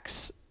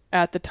packs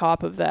at the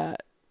top of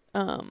that,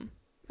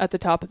 at the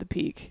top of the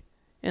peak,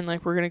 and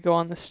like we're going to go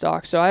on the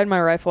stalk. So I had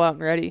my rifle out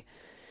and ready.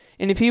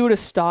 And if he would have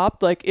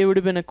stopped, like it would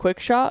have been a quick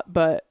shot,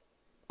 but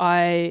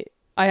I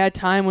had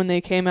time when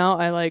they came out.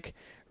 I like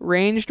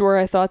ranged where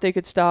I thought they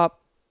could stop.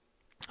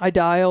 I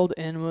dialed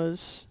and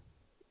was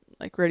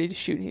like ready to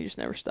shoot, and he just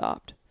never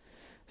stopped.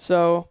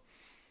 So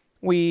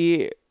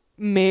we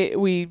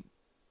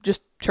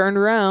just turned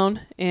around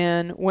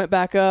and went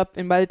back up,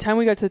 and by the time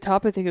we got to the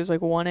top, I think it was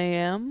like 1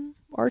 a.m.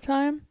 our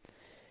time,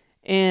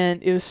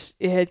 and it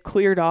had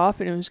cleared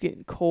off, and it was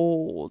getting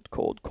cold.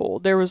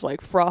 There was like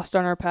frost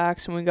on our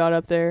packs when we got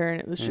up there, and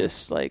it was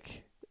just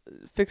like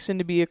fixing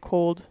to be a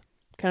cold,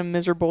 kind of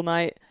miserable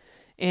night.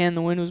 And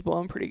the wind was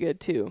blowing pretty good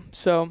too.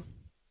 So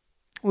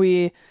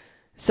we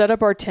set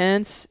up our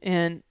tents,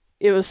 and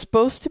it was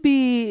supposed to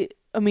be,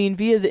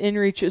 via the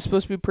inReach, it was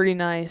supposed to be pretty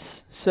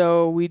nice.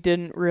 So we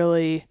didn't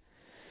really,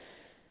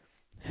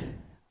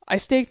 I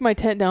staked my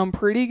tent down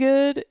pretty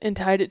good and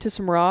tied it to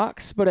some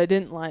rocks, but I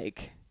didn't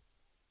like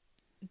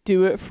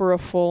do it for a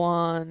full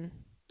on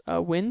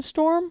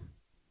windstorm.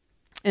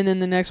 And then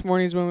the next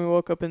morning is when we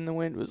woke up and the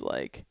wind was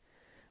like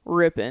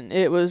ripping.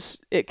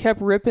 It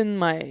kept ripping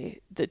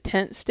the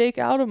tent stake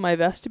out of my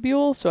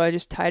vestibule, so I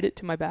just tied it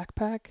to my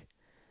backpack.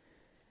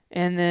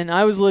 And then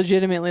I was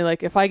legitimately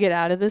like, if I get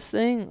out of this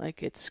thing,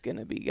 like it's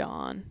gonna be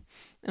gone.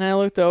 And I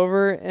looked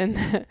over,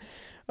 and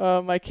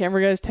my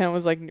camera guy's tent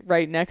was like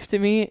right next to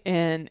me,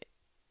 and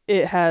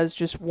it has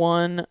just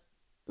one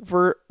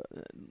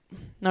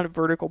not a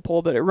vertical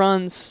pole, but it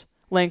runs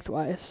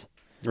lengthwise.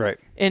 Right.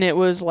 And it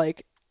was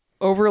like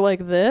over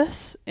like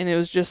this, and it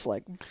was just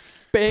like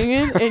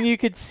banging, and you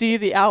could see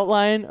the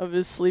outline of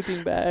his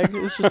sleeping bag. It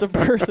was just a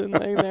person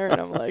laying there, and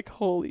I'm like,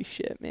 holy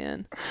shit,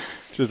 man.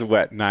 Just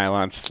wet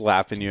nylon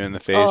slapping you in the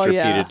face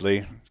repeatedly.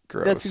 Yeah.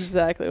 Gross. That's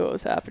exactly what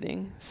was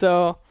happening.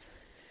 So,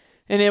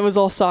 and it was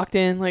all socked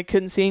in, like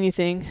couldn't see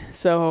anything.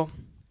 So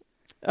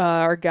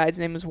our guide's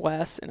name was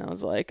Wes, and I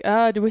was like,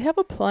 do we have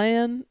a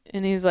plan?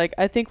 And he's like,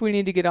 I think we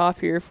need to get off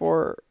here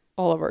before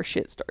all of our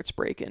shit starts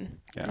breaking.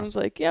 Yeah. I was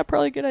like, yeah,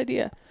 probably a good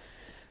idea.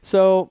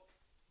 So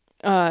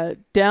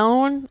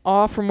down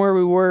off from where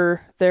we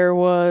were, there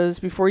was,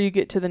 before you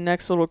get to the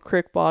next little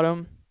creek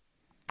bottom,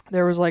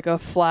 there was like a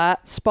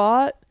flat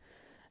spot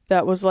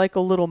that was like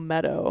a little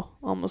meadow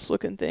almost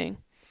looking thing.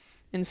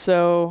 And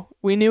so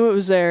we knew it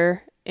was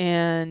there,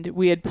 and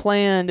we had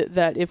planned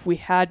that if we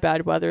had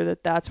bad weather,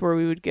 that's where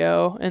we would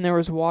go. And there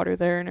was water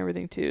there and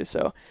everything too.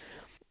 So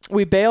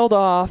we bailed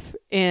off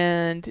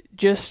and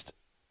just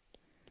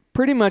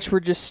pretty much were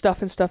just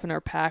stuffing stuff in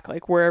our pack,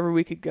 like wherever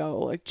we could go,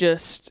 like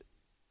just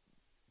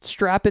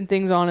strapping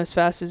things on as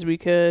fast as we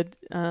could,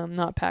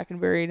 not packing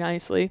very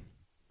nicely.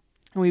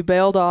 And we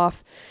bailed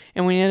off,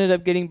 and we ended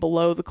up getting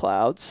below the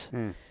clouds.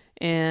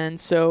 And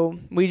so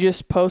we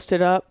just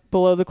posted up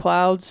below the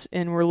clouds,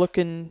 and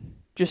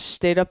just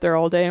stayed up there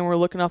all day, and we're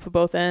looking off of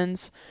both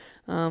ends.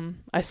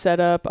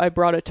 I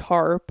brought a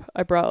tarp.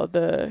 I brought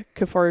the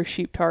Kifaru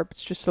sheep tarp.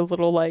 It's just a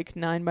little like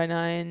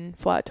 9x9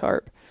 flat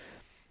tarp.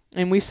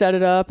 And we set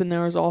it up, and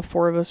there was all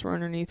 4 of us were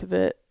underneath of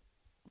it,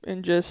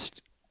 and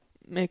just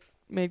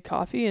made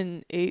coffee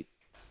and ate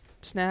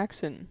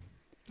snacks and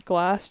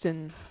glassed,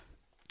 and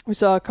we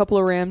saw a couple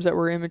of rams that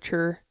were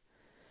immature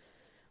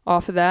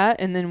off of that.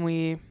 And then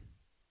we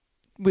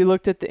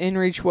looked at the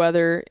inReach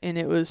weather, and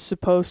there was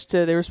supposed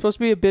to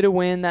be a bit of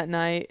wind that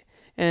night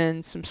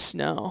and some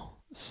snow.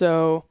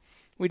 So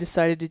we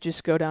decided to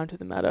just go down to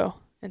the meadow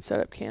and set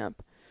up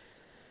camp.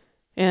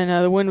 And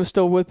the wind was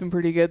still whipping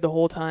pretty good the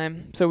whole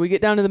time. So we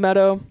get down to the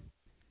meadow,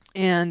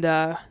 and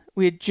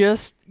we had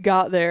just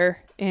got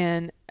there,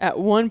 and at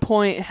one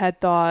point had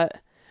thought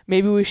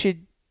maybe we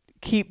should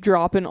keep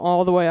dropping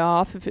all the way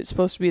off if it's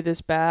supposed to be this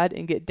bad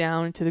and get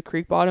down to the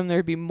creek bottom.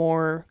 There'd be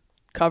more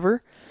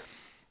cover.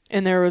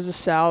 And there was a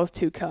sow with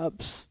 2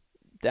 cubs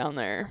down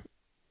there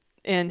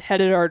and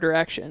headed our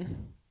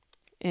direction.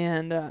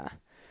 And I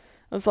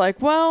was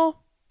like,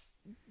 well,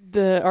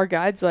 our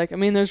guide's like, I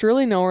mean, there's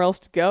really nowhere else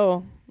to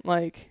go.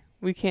 Like,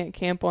 we can't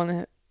camp on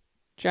a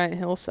giant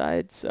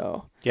hillside,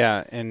 so.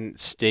 Yeah, and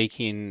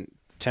staking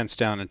tents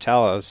down in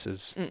Talos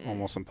is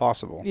almost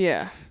impossible.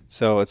 Yeah.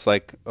 So it's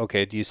like,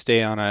 okay, do you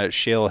stay on a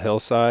shale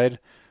hillside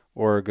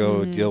or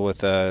go deal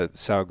with a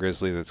sow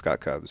grizzly that's got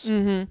cubs?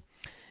 Mm-hmm.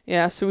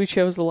 Yeah, so we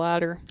chose the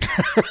latter.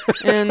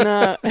 And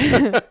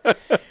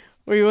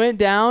we went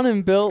down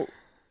and got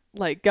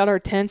our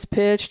tents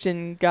pitched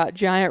and got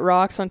giant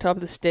rocks on top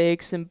of the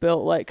stakes and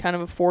built like kind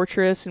of a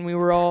fortress. And we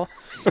were all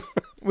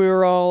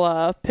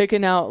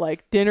picking out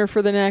like dinner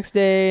for the next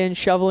day and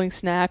shoveling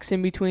snacks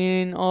in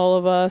between all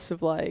of us,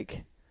 of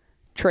like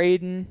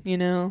trading,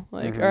 all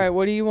right,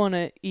 what do you want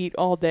to eat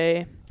all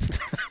day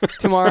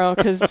tomorrow?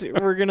 Because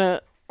we're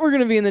gonna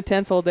be in the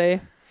tents all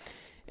day.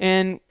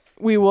 And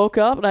we woke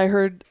up, and I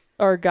heard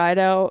our guide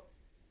out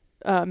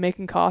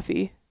making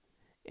coffee,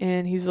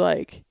 and he's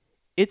like,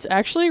 it's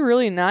actually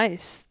really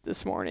nice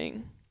this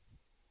morning.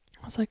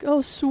 I was like,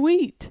 oh,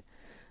 sweet.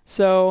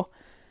 So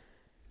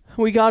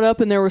we got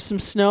up, and there was some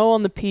snow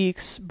on the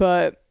peaks,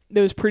 but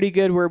it was pretty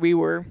good where we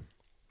were.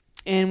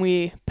 And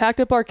we packed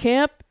up our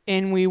camp,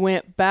 and we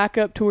went back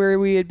up to where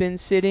we had been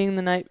sitting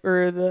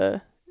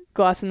the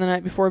glassing the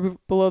night before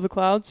below the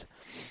clouds.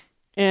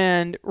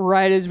 And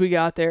right as we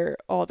got there,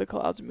 all the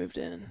clouds moved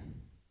in.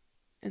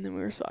 And then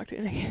we were socked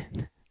in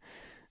again.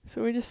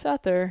 So we just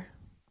sat there.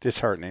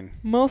 Disheartening.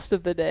 Most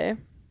of the day.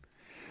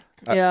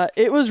 Yeah,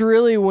 it was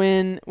really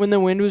when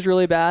the wind was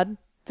really bad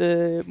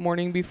the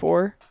morning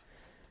before.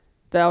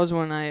 That was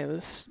when I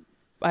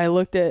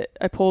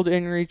pulled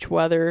inReach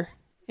weather,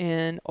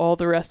 and all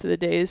the rest of the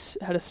days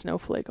had a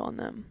snowflake on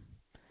them.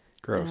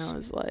 Gross. And I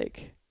was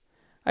like,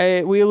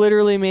 we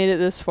literally made it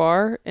this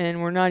far,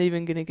 and we're not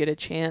even going to get a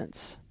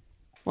chance.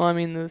 Well, I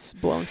mean, this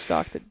blown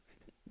stock the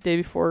day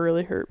before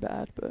really hurt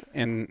bad, but.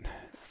 And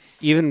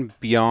even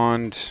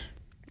beyond,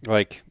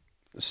 like,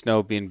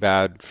 snow being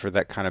bad for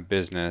that kind of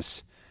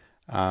business,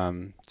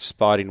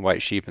 spotting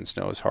white sheep in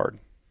snow is hard.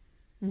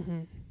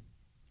 Mm-hmm.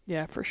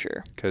 Yeah, for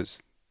sure.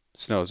 Because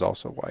snow is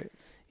also white.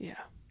 Yeah.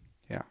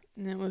 Yeah.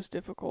 And it was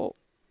difficult,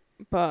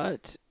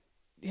 but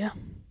yeah.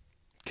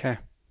 Okay.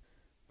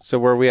 So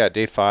where are we at?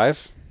 Day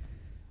 5?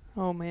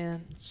 Oh,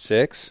 man.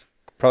 6?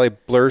 Probably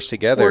blurs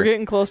together. We're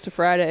getting close to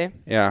Friday.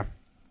 Yeah.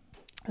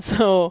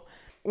 So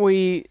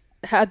we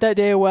had that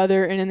day of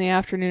weather, and in the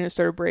afternoon it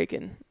started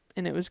breaking,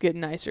 and it was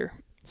getting nicer.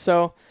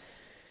 So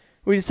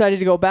we decided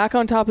to go back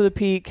on top of the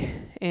peak,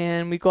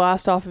 and we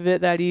glassed off of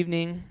it that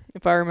evening,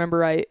 if I remember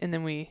right, and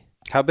then we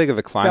How big of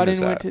a climb is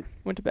that?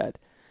 Went to bed.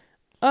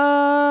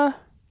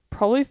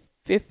 Probably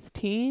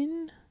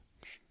 1,500.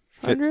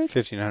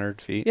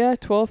 1,500 feet. Yeah,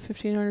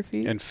 1,500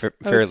 feet. And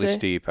fairly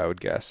steep, I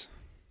would guess.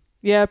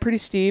 Yeah, pretty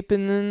steep.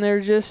 And then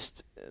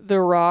the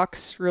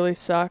rocks really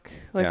suck.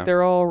 Like,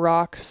 they're all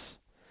rocks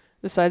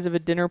the size of a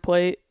dinner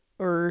plate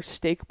or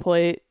steak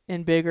plate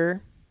and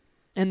bigger.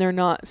 And they're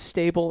not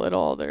stable at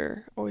all.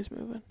 They're always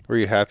moving. Were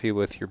you happy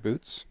with your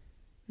boots?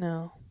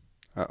 No.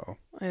 Uh-oh.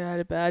 I had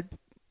it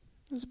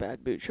was a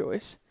bad boot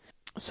choice.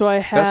 So I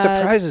had... That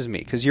surprises me,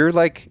 because you're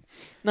like...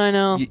 I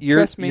know.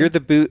 Trust me. You're the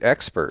boot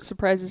expert.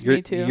 Surprises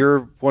me, too.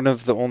 You're one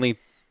of the only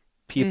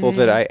people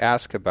that I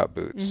ask about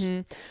boots.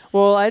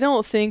 Well, I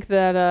don't think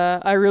that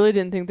I really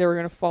didn't think they were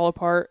going to fall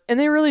apart, and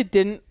they really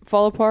didn't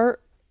fall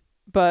apart,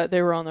 but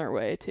they were on their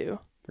way too.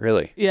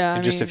 Really? Yeah,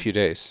 In just a few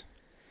days.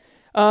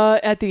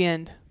 At the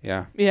end.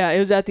 Yeah. Yeah, it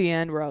was at the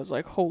end where I was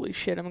like, holy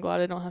shit, I'm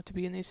glad I don't have to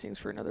be in these things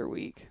for another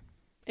week.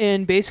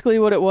 And basically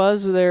what it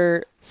was,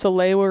 they're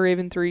Salewa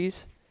Raven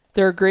 3s.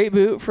 They're a great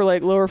boot for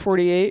like lower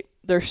 48.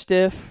 They're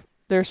stiff.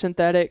 They're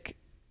synthetic.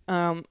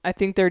 I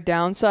think their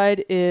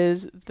downside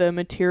is the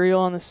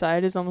material on the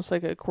side is almost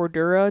like a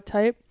Cordura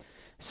type.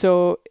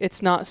 So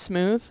it's not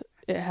smooth.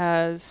 It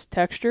has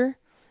texture.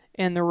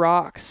 And the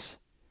rocks,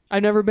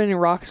 I've never been in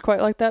rocks quite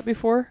like that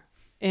before.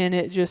 And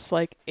it just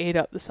like ate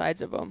up the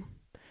sides of them.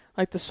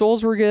 Like the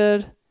soles were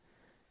good.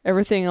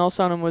 Everything else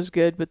on them was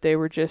good, but they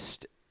were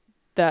just,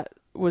 that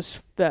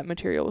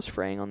material was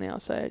fraying on the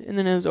outside. And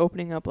then it was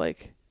opening up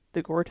like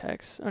the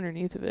Gore-Tex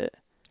underneath of it.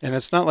 And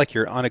it's not like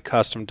you're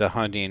unaccustomed to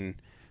hunting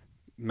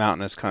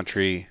mountainous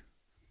country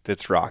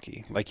that's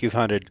rocky. Like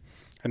I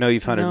know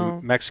you've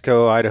hunted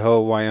Mexico, Idaho,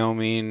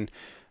 Wyoming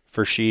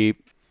for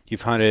sheep.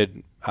 You've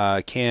hunted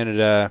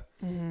Canada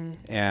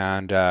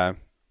and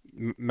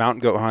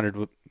mountain goat hunted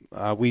with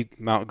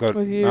mountain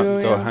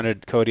goat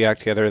hunted Kodiak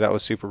together. That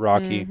was super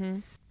rocky,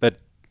 but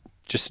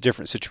just a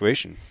different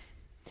situation.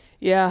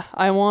 Yeah,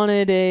 I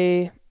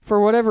wanted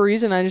for whatever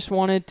reason, I just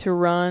wanted to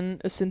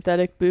run a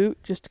synthetic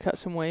boot just to cut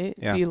some weight,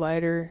 be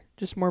lighter,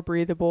 just more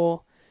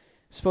breathable.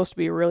 Supposed to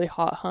be a really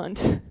hot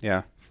hunt.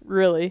 Yeah.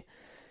 Really.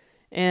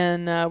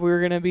 And we were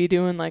going to be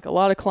doing like a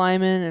lot of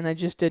climbing, and I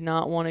just did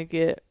not want to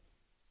get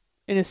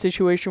in a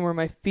situation where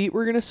my feet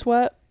were going to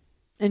sweat.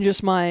 And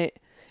just my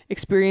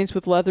experience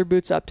with leather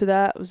boots up to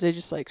that was they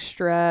just like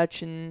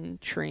stretch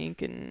and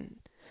shrink, and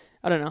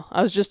I don't know.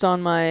 I was just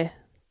on my,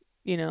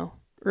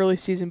 early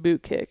season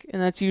boot kick, and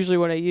that's usually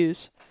what I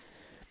use.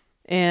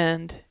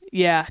 And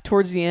yeah,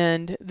 towards the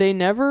end, they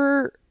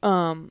never,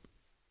 I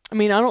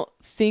don't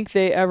think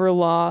they ever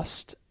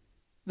lost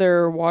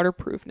their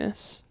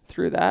waterproofness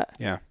through that.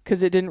 Yeah.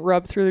 Because it didn't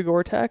rub through the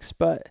Gore-Tex,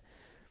 but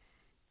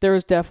there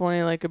was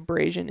definitely like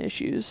abrasion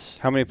issues.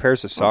 How many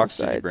pairs of socks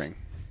did you bring?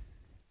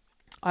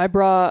 I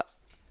brought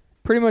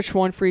pretty much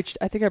one for each.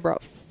 I think I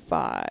brought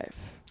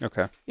 5.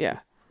 Okay. Yeah.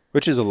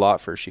 Which is a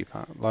lot for a sheep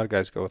hunt. A lot of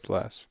guys go with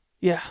less.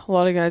 Yeah, a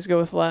lot of guys go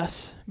with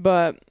less.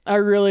 But I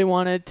really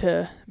wanted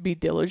to be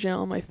diligent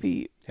on my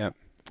feet. Yep.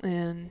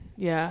 And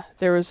yeah,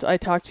 I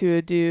talked to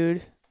a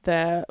dude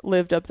that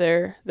lived up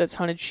there that's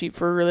hunted sheep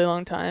for a really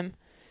long time.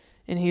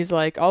 And he's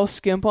like, I'll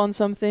skimp on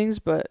some things,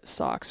 but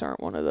socks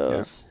aren't one of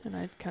those. Yeah. And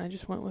I kind of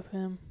just went with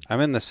him.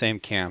 I'm in the same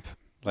camp.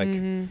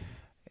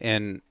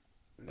 And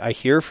I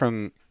hear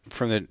from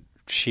the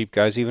sheep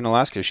guys, even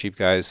Alaska sheep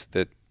guys,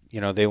 that,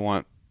 they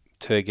want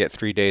to get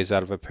 3 days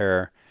out of a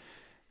pair.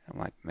 I'm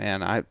like,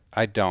 man,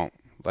 I don't.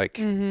 Like,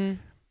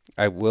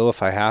 I will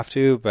if I have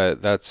to,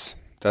 but that's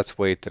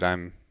weight that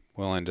I'm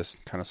willing to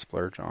kind of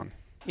splurge on.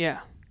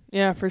 Yeah.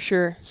 Yeah, for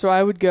sure. So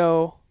I would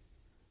go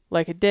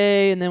like a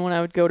day, and then when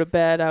I would go to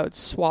bed, I would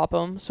swap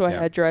them. So I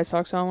had dry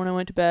socks on when I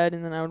went to bed,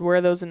 and then I would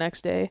wear those the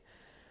next day.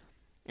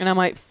 And I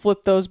might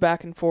flip those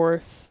back and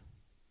forth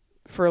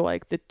for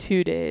like the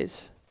 2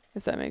 days,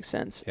 if that makes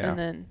sense. Yeah. And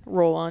then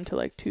roll on to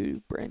like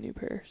 2 brand new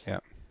pairs. Yeah.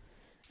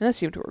 And that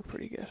seemed to work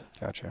pretty good.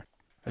 Gotcha.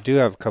 I do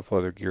have a couple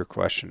other gear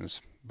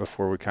questions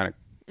before we kind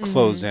of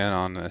close in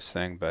on this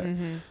thing,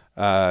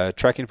 but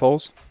trekking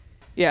poles?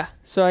 Yeah.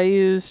 So I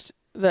used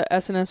the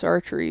S&S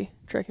Archery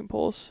trekking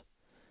poles.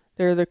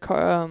 They're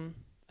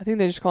I think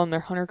they just call them their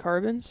Hunter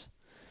Carbons.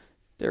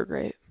 They're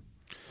great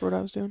for what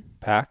I was doing.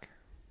 Pack?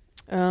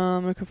 A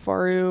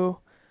Kifaru.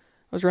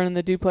 I was running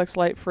the duplex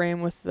light frame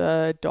with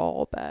the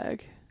doll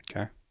bag.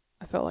 Okay.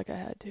 I felt like I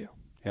had to.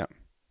 Yeah.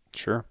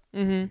 Sure.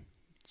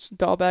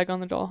 Doll bag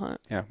on the doll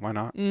hunt. Yeah, why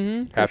not?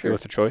 Happy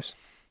with the choice?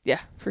 Yeah,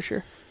 for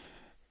sure.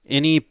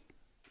 Any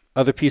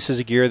other pieces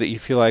of gear that you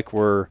feel like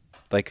were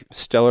like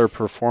stellar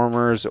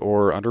performers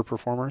or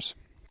underperformers?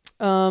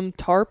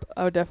 Tarp.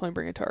 I would definitely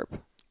bring a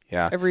tarp.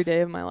 Yeah. Every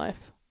day of my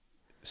life.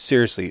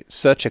 Seriously,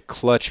 such a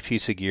clutch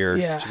piece of gear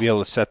to be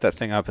able to set that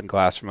thing up in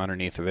glass from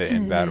underneath of it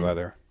in bad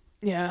weather.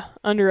 Yeah,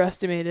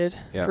 underestimated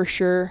for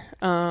sure.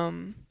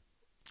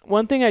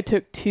 One thing I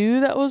took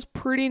too that was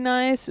pretty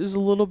nice, it was a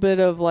little bit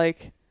of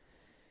like,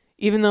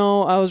 even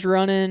though I was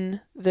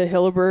running the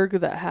Hilleberg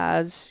that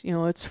has,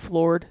 it's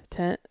floored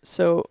tent,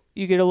 so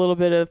you get a little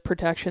bit of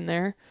protection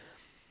there.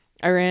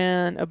 I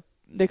ran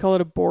they call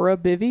it a Bora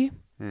bivy.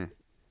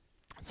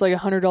 It's like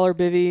 $100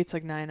 bivy. It's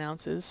like 9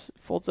 ounces.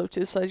 Folds up to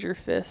the size of your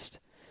fist.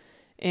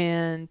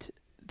 And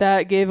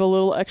that gave a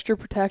little extra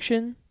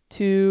protection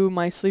to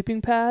my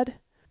sleeping pad.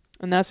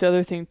 And that's the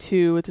other thing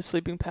too with the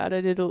sleeping pad.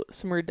 I did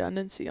some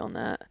redundancy on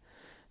that.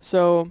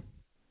 So,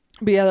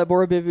 but yeah, that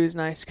Bora bivy is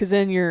nice because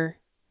then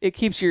it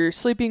keeps your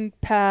sleeping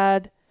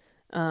pad,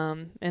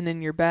 and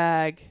then your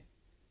bag,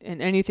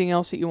 and anything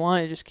else that you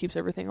want. It just keeps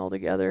everything all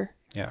together.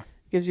 Yeah,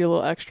 gives you a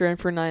little extra. And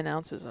for 9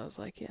 ounces, I was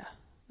like, yeah,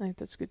 I think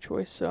that's a good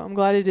choice. So I'm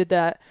glad I did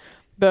that.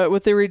 But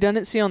with the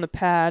redundancy on the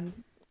pad,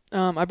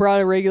 I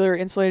brought a regular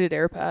insulated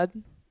air pad.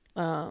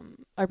 I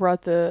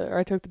took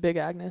the Big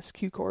Agnes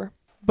Q-Core.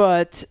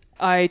 But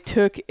I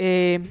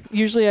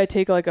usually I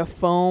take like a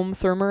foam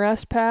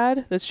Thermarest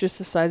pad that's just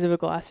the size of a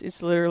glass.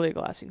 It's literally a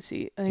glassing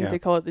seat. I think they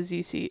call it the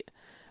Z seat.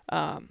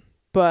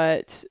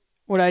 But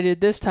what I did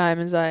this time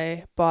is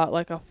I bought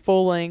like a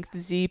full length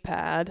Z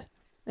pad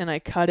and I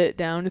cut it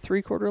down to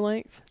 3/4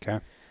 length. Okay.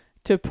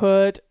 To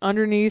put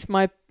underneath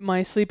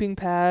my sleeping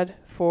pad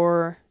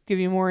for give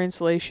you more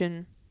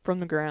insulation from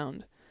the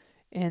ground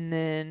and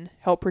then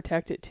help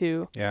protect it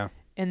too. Yeah.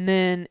 And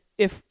then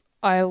if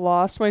I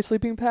lost my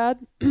sleeping pad,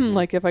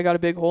 like if I got a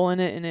big hole in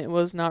it and it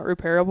was not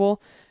repairable,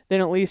 then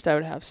at least I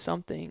would have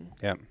something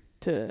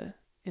to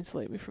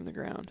insulate me from the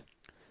ground.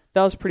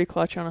 That was pretty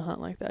clutch on a hunt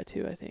like that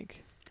too, I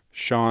think.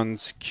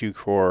 Sean's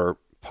Q-Core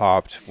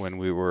popped when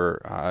we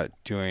were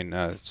doing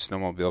a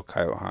snowmobile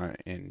coyote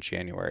hunt in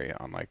January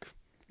on like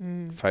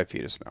 5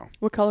 feet of snow.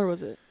 What color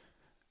was it?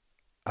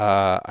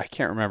 I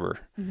can't remember,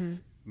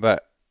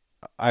 but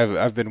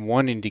I've been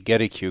wanting to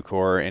get a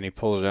Q-Core, and he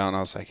pulled it out, and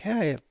I was like,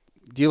 "Hey,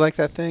 do you like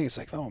that thing?" He's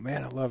like, "Oh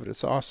man, I love it.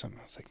 It's awesome."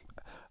 I was like,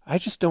 "I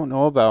just don't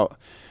know about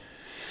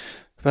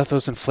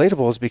those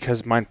inflatables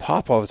because mine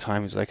pop all the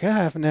time." He's like, "Yeah,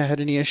 I haven't had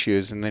any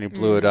issues," and then he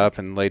blew it up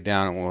and laid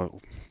down,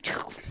 and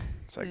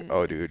it's like,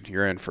 "Oh, dude,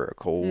 you're in for a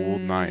cold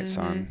night,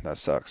 son. That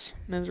sucks."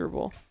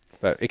 Miserable.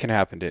 But it can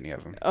happen to any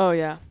of them. Oh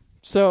yeah.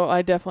 So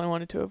I definitely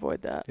wanted to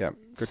avoid that. Yeah.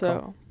 Good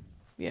call.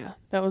 Yeah,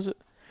 that was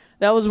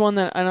one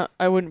that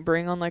I wouldn't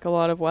bring on like a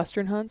lot of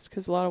Western hunts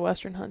because a lot of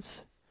Western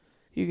hunts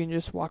you can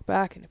just walk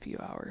back in a few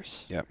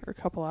hours. Yep. Or a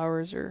couple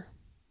hours or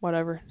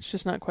whatever. It's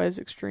just not quite as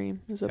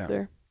extreme as up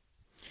there.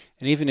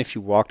 And even if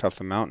you walked off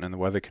the mountain and the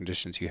weather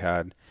conditions you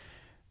had,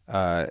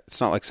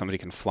 it's not like somebody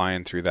can fly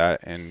in through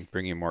that and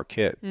bring you more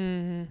kit.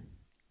 Mm-hmm.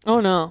 Oh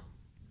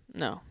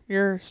no,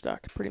 you're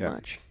stuck pretty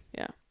much.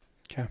 Yeah.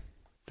 Okay.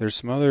 There's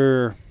some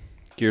other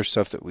gear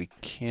stuff that we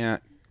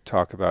can't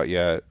talk about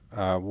yet.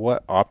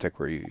 What optic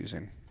were you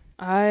using?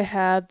 I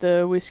had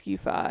the Whiskey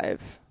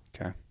 5.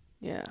 Okay.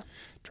 Yeah.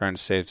 Trying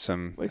to save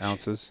some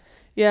ounces?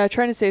 Yeah,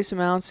 trying to save some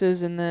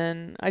ounces, and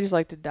then I just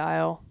like to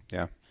dial.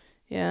 Yeah.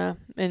 Yeah,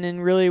 and in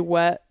really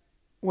wet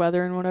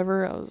weather and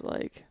whatever, I was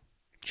like,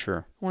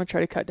 sure. I want to try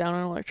to cut down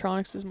on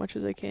electronics as much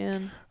as I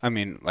can. I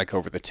mean, like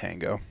over the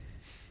Tango.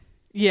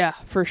 Yeah,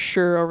 for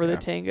sure over the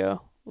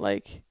Tango.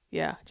 Like,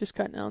 yeah, just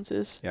cutting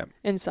ounces. Yep.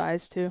 And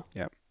size, too.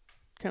 Yep.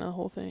 Kind of the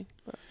whole thing.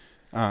 But.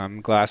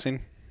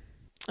 Glassing?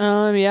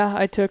 Yeah,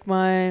 I took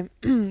my...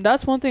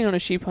 That's one thing on a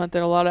sheep hunt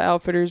that a lot of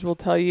outfitters will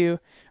tell you,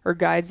 or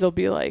guides, they'll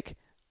be like,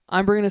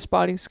 I'm bringing a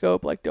spotting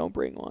scope, like, don't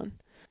bring one.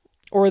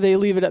 Or they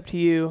leave it up to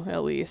you,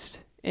 at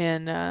least.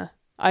 And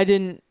I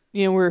didn't...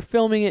 we were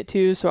filming it,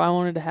 too, so I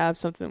wanted to have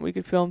something that we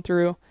could film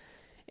through.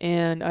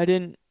 And I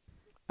don't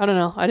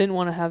know, I didn't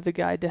want to have the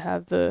guide to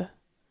have the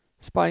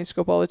spotting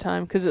scope all the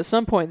time, because at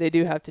some point they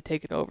do have to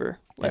take it over.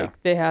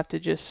 Like, they have to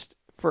just,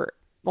 for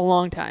a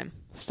long time,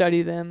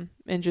 study them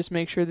and just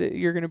make sure that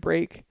you're going to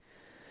break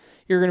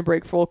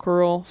full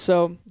curl.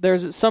 So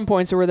there's at some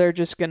points where they're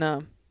going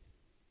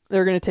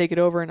to take it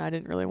over, and I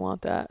didn't really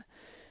want that.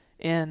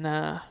 And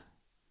I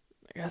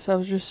guess I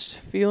was just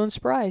feeling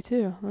spry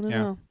too. I don't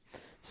know.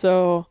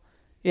 So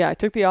yeah, I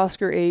took the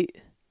Oscar 8,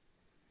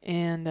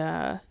 and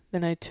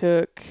then I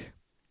took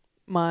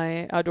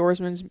my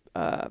Outdoorsman's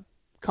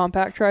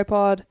compact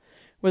tripod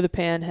with a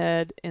pan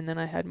head, and then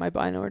I had my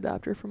bino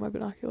adapter for my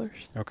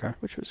binoculars. Okay.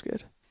 Which was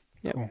good.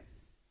 Yep. Cool.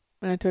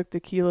 And I took the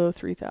Kilo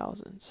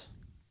 3000s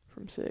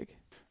from SIG.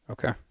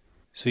 Okay.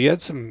 So you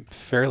had some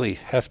fairly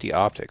hefty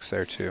optics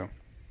there too.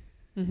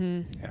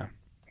 Mm-hmm. Yeah.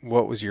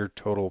 What was your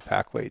total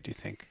pack weight, do you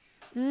think?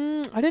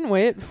 I didn't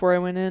weigh it before I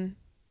went in.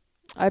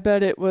 I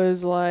bet it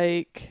was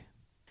like,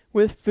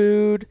 with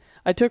food,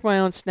 I took my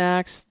own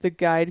snacks. The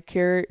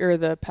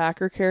the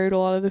packer carried a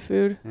lot of the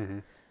food.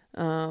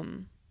 Mm-hmm.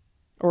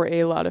 Or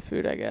a lot of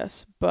food, I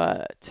guess.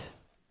 But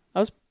I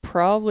was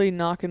probably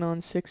knocking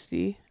on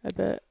 60, I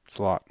bet. It's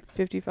a lot.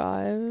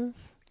 55.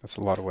 That's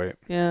a lot of weight.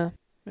 Yeah,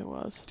 it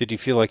was. Did you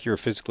feel like you were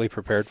physically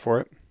prepared for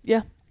it?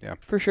 Yeah. Yeah.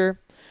 For sure.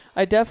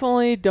 I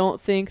definitely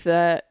don't think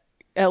that,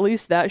 at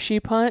least that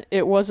sheep hunt,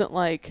 it wasn't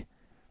like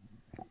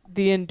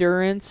the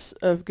endurance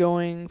of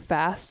going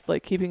fast,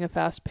 like keeping a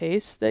fast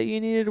pace that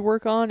you needed to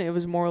work on. It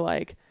was more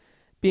like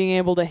being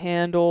able to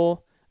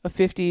handle a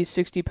 50,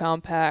 60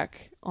 pound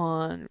pack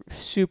on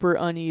super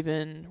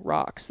uneven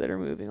rocks that are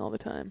moving all the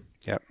time.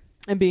 Yep.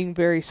 And being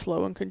very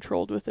slow and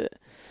controlled with it.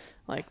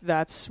 Like,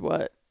 that's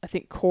what I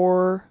think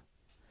core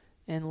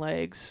and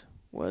legs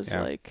was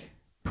like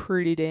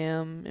pretty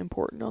damn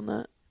important on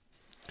that.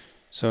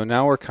 So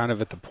now we're kind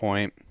of at the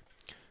point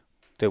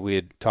that we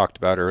had talked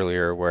about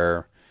earlier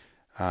where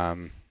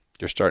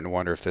you're starting to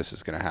wonder if this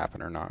is going to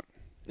happen or not.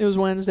 It was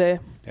Wednesday.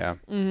 Yeah.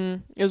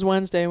 Mm-hmm. It was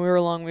Wednesday, and we were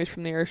a long ways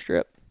from the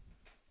airstrip.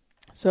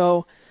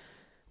 So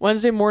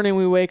Wednesday morning,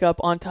 we wake up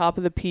on top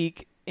of the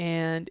peak,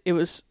 and it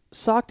was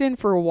socked in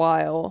for a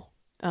while,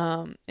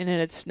 and it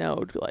had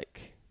snowed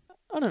like,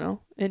 I don't know,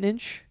 a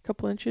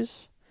couple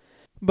inches.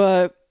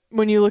 But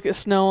when you look at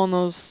snow on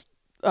those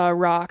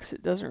rocks,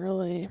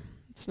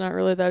 it's not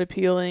really that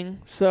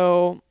appealing.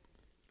 So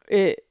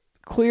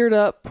cleared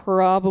up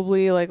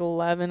probably like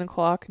 11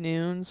 o'clock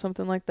noon,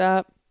 something like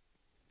that.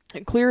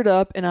 It cleared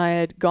up, and I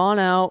had gone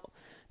out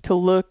to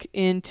look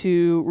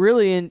into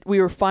we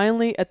were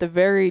finally at the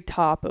very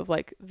top of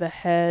like the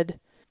head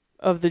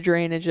of the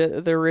drainage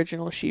that the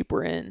original sheep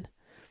were in.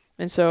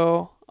 And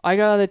so I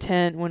got out of the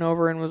tent, went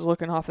over and was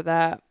looking off of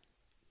that.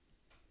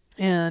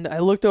 And I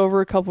looked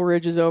over a couple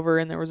ridges over,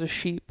 and there was a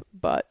sheep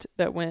butt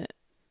that went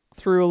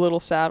through a little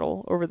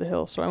saddle over the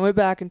hill. So I went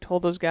back and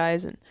told those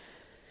guys, and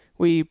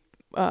we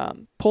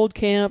pulled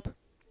camp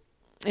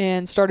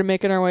and started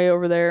making our way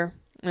over there.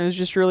 It was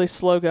just really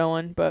slow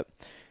going, but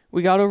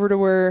we got over to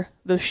where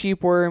the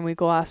sheep were, and we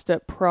glassed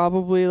up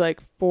probably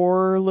like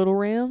 4 little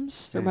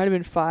rams. There might have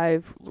been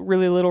 5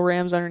 really little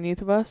rams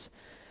underneath of us.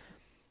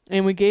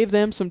 And we gave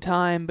them some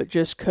time, but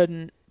just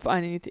couldn't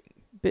find anything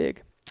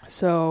big.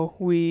 So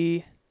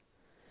we,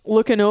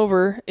 looking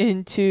over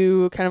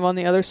into kind of on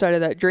the other side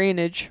of that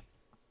drainage,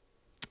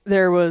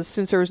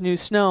 since there was new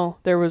snow,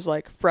 there was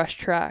like fresh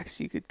tracks.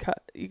 You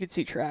could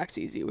see tracks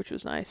easy, which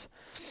was nice.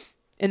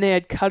 And they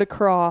had cut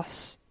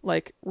across,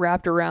 like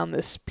wrapped around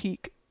this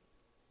peak.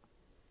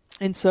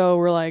 And so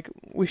we're like,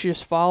 we should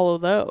just follow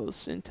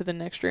those into the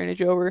next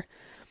drainage over.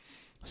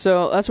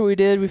 So that's what we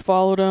did. We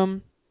followed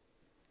them.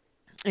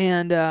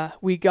 And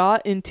we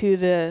got into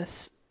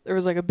this, there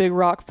was like a big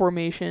rock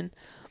formation.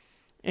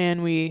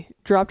 And we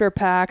dropped our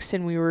packs,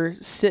 and we were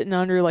sitting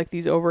under like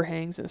these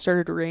overhangs, and it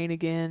started to rain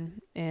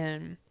again.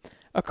 And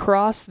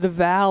across the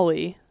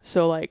valley,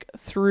 so like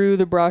through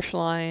the brush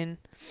line,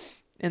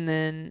 and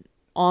then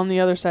on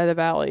the other side of the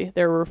valley,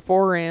 there were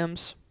 4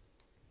 rams,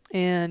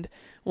 and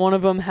one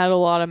of them had a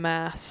lot of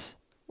mass,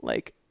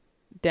 like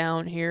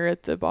down here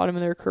at the bottom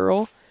of their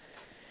curl.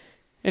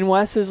 And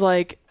Wes is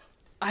like,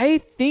 I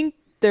think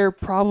they're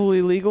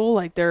probably legal.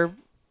 Like they're,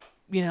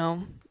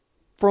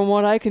 from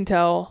what I can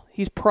tell,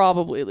 he's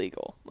probably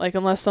legal. Like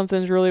unless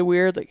something's really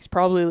weird, like he's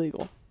probably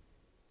legal.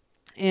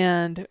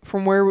 And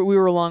from where we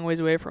were a long ways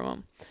away from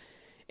him.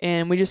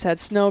 And we just had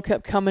snow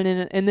kept coming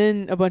in, and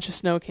then a bunch of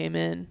snow came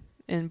in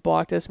and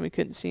blocked us, and we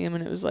couldn't see him,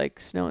 and it was like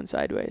snowing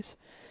sideways.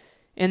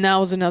 And that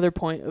was another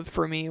point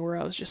for me where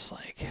I was just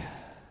like,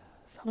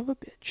 son of a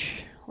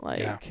bitch. Like,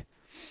 yeah.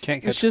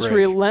 Can't catch it's just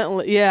break.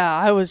 relentless. Yeah,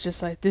 I was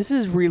just like, this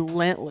is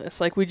relentless.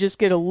 Like we just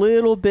get a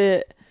little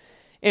bit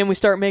and we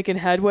start making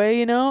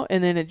headway,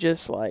 and then it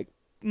just like,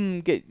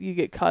 you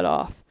get cut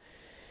off.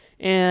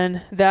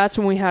 And that's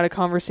when we had a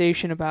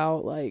conversation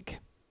about like,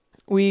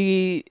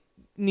 we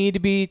need to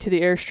be to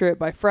the airstrip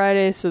by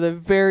Friday. So the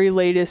very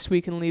latest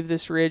we can leave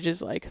this ridge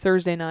is like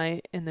Thursday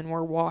night. And then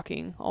we're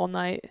walking all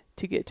night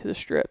to get to the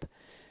strip.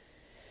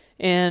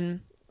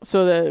 And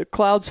so the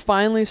clouds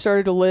finally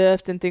started to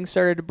lift and things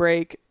started to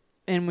break.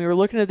 And we were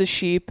looking at the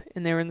sheep,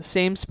 and they were in the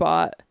same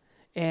spot.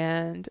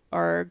 And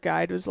our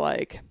guide was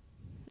like,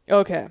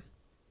 okay,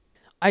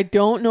 I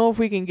don't know if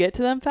we can get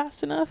to them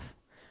fast enough.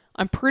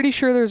 I'm pretty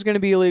sure there's going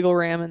to be a legal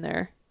ram in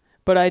there,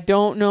 but I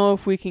don't know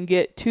if we can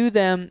get to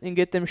them and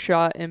get them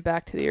shot and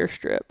back to the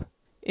airstrip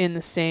in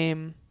the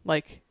same,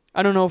 like,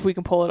 I don't know if we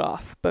can pull it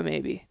off, but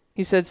maybe.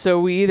 He said, so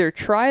we either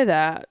try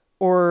that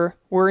or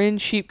we're in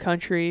sheep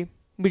country.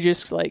 We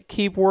just like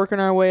keep working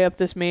our way up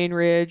this main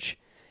ridge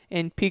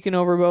and peeking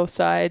over both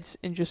sides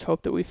and just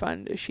hope that we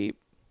find a sheep.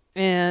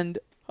 And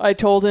I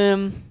told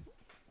him,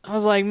 I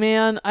was like,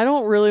 man, I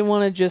don't really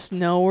want to just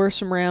know where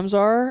some rams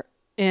are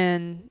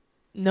and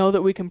know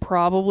that we can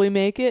probably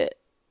make it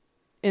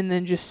and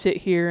then just sit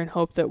here and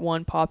hope that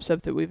one pops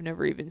up that we've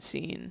never even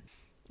seen.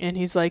 And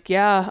he's like,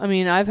 yeah, I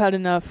mean, I've had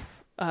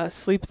enough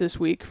sleep this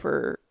week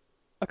for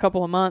a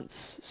couple of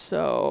months.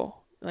 So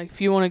like, if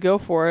you want to go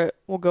for it,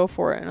 we'll go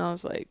for it. And I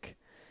was like,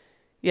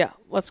 yeah,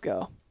 let's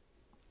go.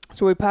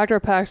 So we packed our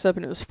packs up,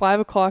 and it was 5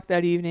 o'clock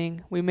that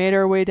evening. We made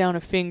our way down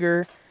a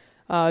finger,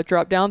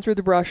 dropped down through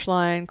the brush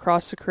line,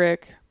 crossed the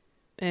creek,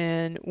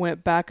 and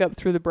went back up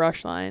through the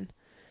brush line,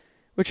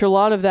 which a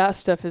lot of that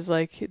stuff is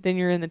like, then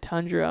you're in the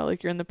tundra,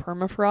 like you're in the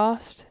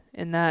permafrost,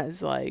 and that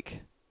is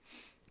like,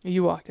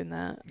 you walked in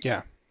that.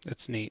 Yeah,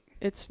 it's neat.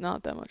 It's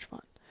not that much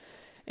fun.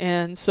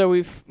 And so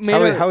we've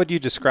made How would you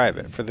describe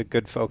it for the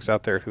good folks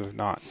out there who have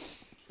not?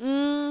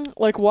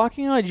 Like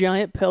walking on a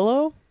giant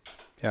pillow.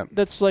 Yeah.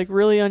 That's like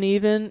really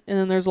uneven, and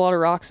then there's a lot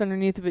of rocks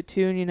underneath of it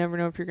too, and you never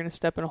know if you're going to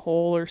step in a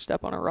hole or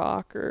step on a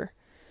rock, or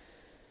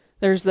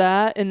there's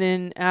that. And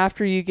then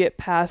after you get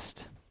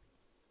past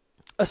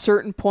a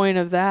certain point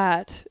of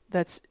that's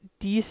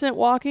decent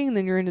walking,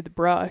 then you're into the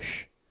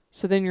brush.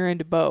 So then you're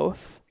into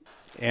both.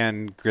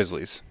 And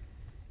grizzlies.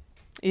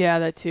 Yeah,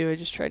 that too. I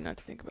just tried not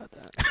to think about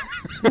that.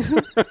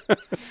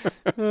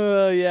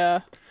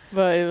 Yeah.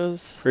 But it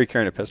was... Were you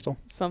carrying a pistol?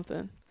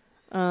 Something.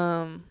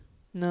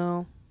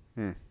 No.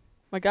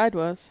 My guide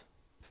was.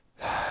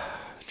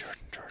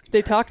 Jordan.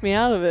 They talked me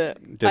out of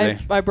it. Did they?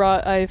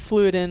 I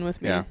flew it in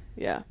with me.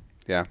 Yeah.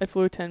 I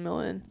flew a 10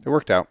 mil in. It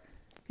worked out.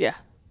 Yeah,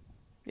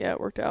 it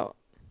worked out.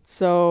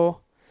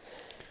 So,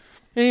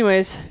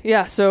 anyways,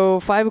 yeah, so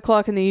 5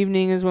 o'clock in the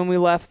evening is when we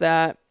left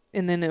that.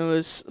 And then it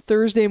was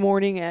Thursday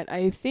morning at,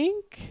 I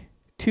think,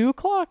 2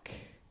 o'clock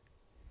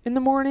in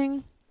the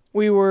morning.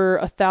 We were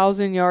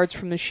 1,000 yards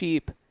from the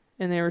sheep.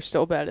 and they were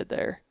still bedded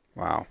there.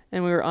 Wow.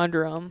 And we were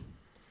under them.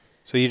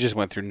 So you just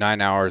went through 9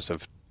 hours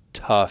of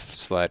tough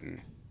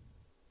sledding.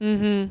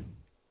 Mm-hmm.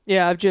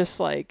 Yeah, I'm just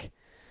like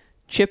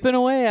chipping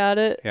away at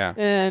it. Yeah.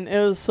 And it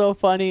was so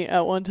funny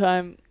at one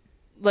time.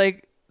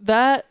 Like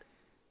that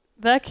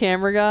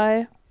camera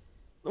guy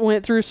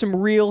went through some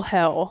real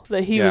hell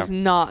that he was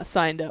not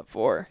signed up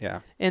for.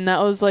 Yeah. And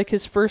that was like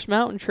his first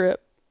mountain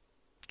trip.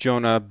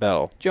 Jonah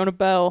Bell. Jonah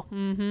Bell.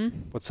 Mm-hmm.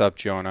 What's up,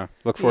 Jonah?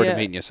 Look forward to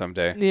meeting you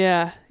someday.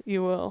 Yeah,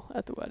 you will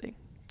at the wedding.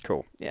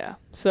 Cool. Yeah.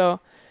 So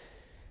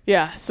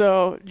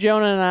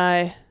Jonah and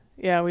I,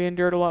 we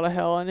endured a lot of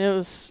hell, and it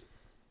was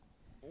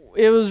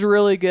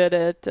really good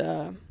at,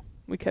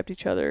 we kept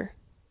each other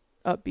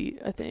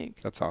upbeat, I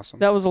think. That's awesome.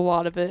 That was a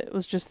lot of it. It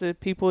was just the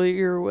people that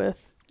you were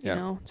with, you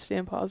know,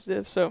 staying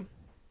positive. So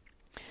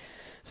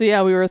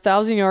yeah, we were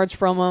 1,000 yards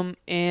from them,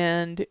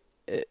 and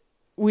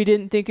we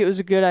didn't think it was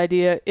a good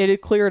idea. It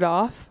had cleared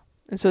off.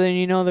 And so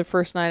then, the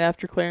first night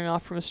after clearing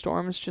off from a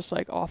storm, it's just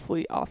like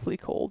awfully, awfully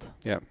cold.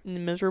 Yeah.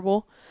 And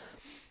miserable.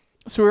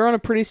 So we were on a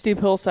pretty steep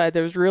hillside.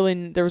 There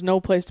was no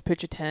place to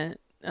pitch a tent.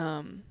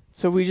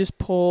 So we just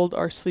pulled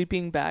our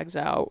sleeping bags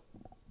out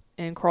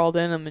and crawled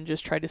in them and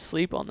just tried to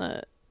sleep on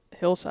the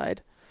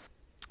hillside.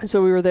 And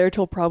so we were there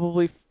till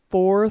probably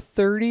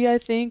 4:30, I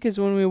think, is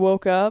when we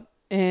woke up,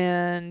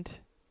 and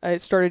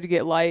it started to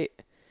get light,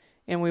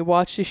 and we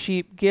watched the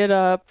sheep get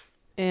up,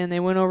 and they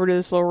went over to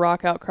this little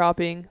rock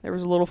outcropping. There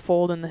was a little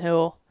fold in the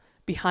hill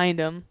behind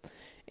them,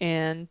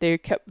 and they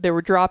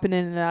were dropping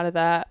in and out of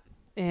that.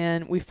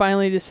 And we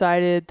finally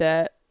decided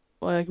that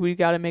we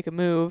got to make a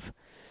move.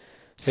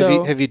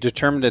 So have you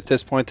determined at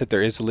this point that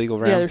there is a legal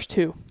ram? Yeah, there's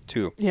two.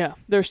 Two. Yeah,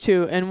 there's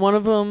two, and one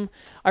of them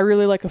I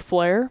really like a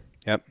flare.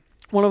 Yep.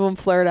 One of them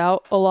flared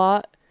out a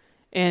lot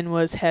and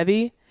was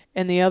heavy,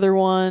 and the other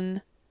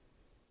one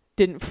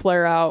didn't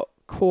flare out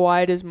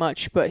quite as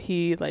much, but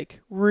he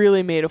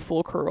really made a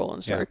full curl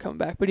and started coming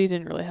back, but he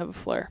didn't really have a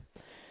flare.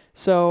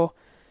 So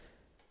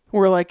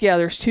we're like,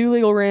 there's two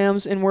legal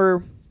rams, and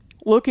we're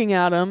looking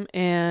at them,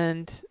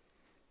 and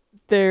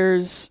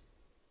they're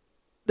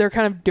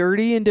kind of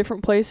dirty in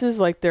different places.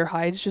 Like their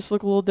hides just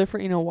look a little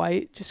different.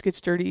 White just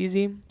gets dirty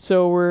easy.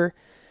 So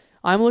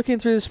I'm looking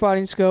through the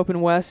spotting scope,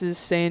 and Wes is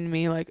saying to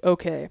me,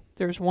 okay,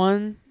 there's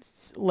one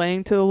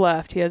laying to the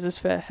left. He has his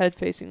head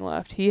facing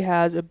left. He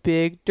has a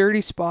big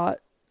dirty spot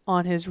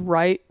on his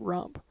right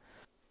rump.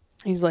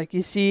 He's like,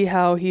 you see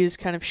how he's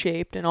kind of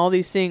shaped and all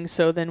these things.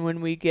 So then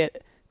when we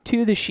get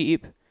to the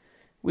sheep,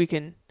 we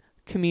can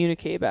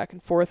communicate back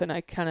and forth, and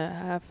I kind of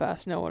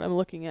half-fast know what I'm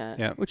looking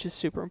at, which is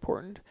super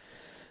important.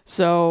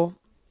 So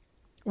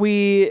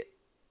we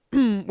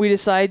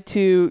decide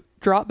to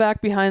drop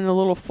back behind the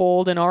little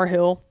fold in our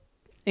hill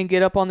and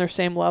get up on their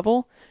same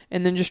level,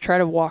 and then just try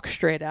to walk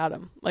straight at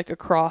them,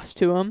 across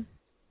to them,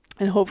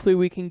 and hopefully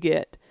we can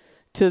get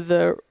to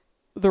the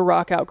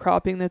rock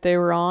outcropping that they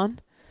were on.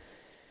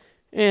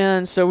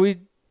 And so we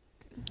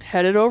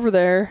headed over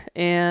there,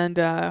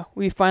 and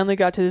we finally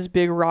got to this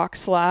big rock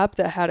slab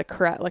that had a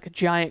crack, a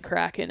giant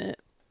crack in it.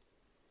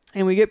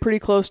 And we get pretty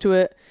close to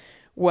it.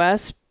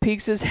 Wes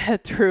peeks his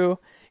head through,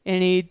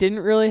 and he didn't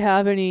really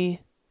have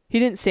any. He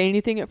didn't say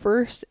anything at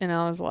first, and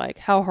I was like,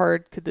 how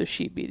hard could those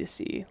sheep be to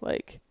see?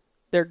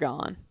 They're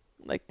gone.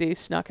 They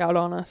snuck out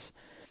on us.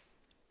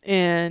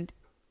 And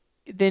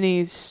then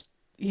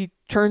he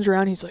turns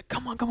around, he's like,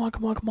 come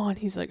on.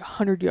 He's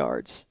 100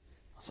 yards.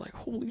 I was like,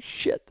 holy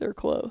shit, they're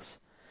close.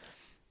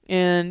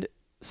 And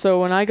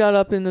so when I got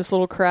up in this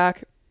little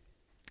crack,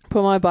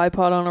 put my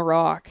bipod on a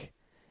rock,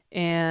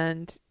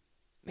 and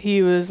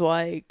he was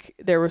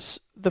there was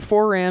the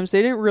four rams.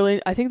 They didn't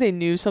really, I think they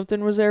knew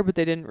something was there, but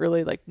they didn't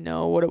really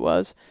know what it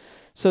was.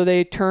 So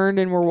they turned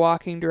and were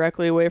walking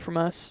directly away from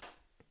us.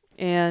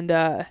 And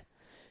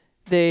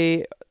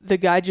the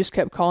guy just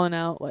kept calling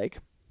out,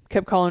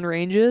 kept calling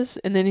ranges,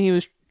 and then he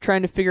was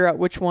trying to figure out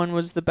which one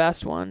was the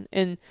best one.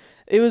 And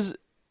it was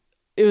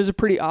a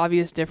pretty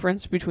obvious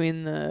difference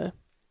between the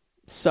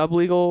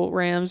sublegal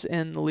rams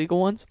and the legal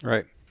ones.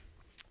 Right.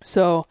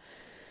 So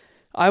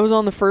I was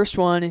on the first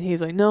one, and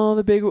he's like,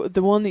 no,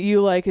 the one that you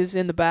like is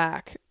in the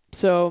back.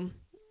 So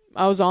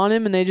I was on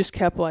him, and they just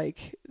kept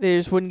they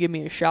just wouldn't give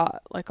me a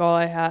shot. All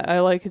I had,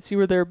 I could see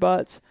where their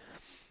butts.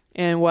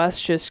 And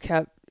Wes just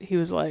kept, he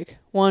was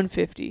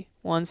 150,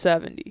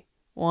 170,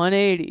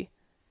 180,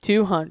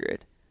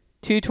 200,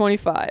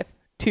 225,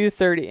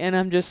 230. And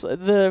I'm just,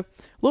 the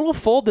little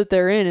fold that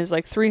they're in is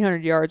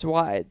 300 yards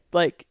wide.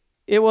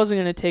 It wasn't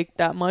going to take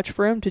that much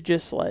for him to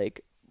just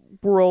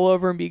roll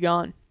over and be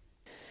gone.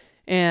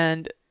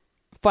 And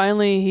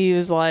finally he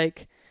was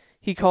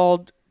he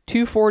called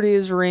 240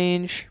 as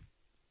range,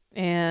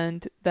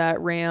 and that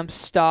ram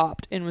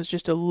stopped and was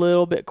just a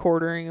little bit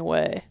quartering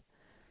away.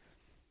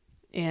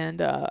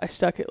 And I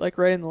stuck it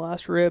right in the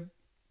last rib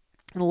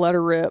and let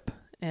her rip.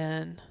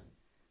 And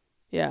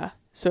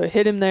so it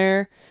hit him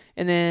there.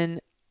 And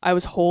then I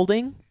was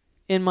holding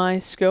in my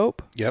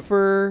scope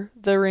for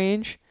the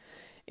range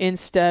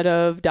instead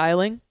of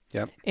dialing.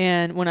 Yep.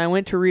 And when I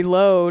went to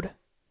reload,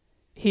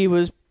 he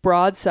was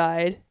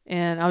broadside,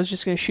 and I was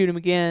just going to shoot him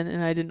again,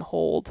 and I didn't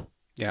hold.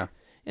 Yeah.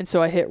 And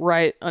so I hit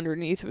right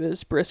underneath of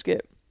his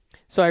brisket.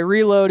 So I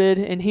reloaded,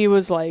 and he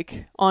was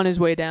like on his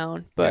way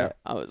down, but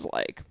I was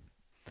like,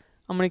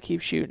 I'm going to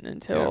keep shooting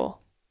until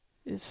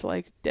it's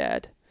like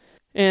dead.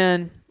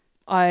 And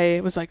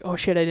I was like, oh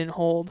shit, I didn't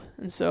hold.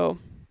 And so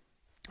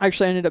I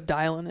actually ended up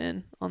dialing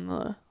in on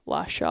the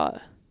last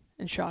shot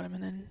and shot him,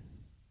 and then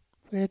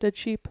we had a dead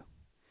sheep.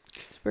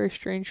 It's a very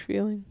strange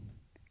feeling.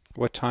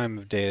 What time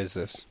of day is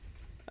this?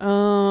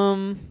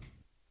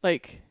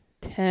 Like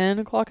 10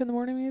 o'clock in the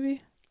morning,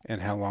 maybe.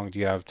 And how long do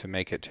you have to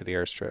make it to the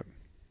airstrip?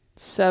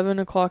 7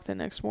 o'clock the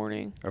next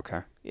morning.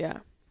 Okay. Yeah.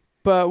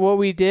 But what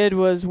we did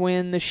was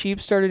when the sheep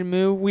started to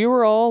move, we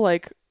were all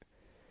like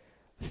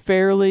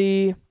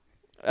fairly,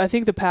 I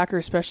think the packer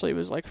especially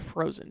was like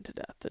frozen to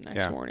death the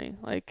next morning.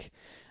 Like,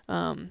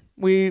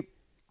 we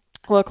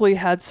luckily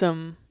had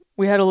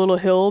we had a little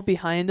hill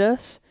behind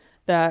us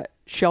that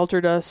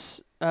sheltered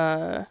us,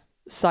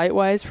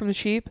 sight-wise from the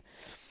sheep.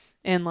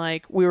 And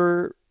like we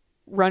were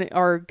running,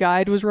 our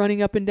guide was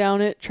running up and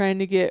down it, trying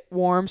to get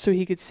warm so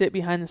he could sit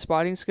behind the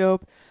spotting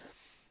scope.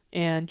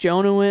 And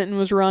Jonah went and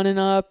was running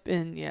up,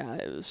 and yeah,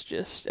 it was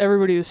just,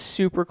 everybody was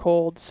super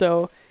cold.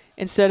 So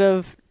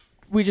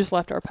we just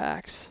left our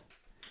packs,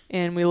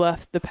 and we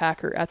left the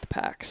packer at the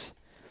packs.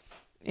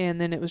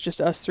 And then it was just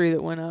us three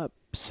that went up.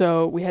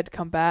 So we had to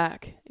come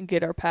back and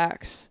get our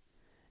packs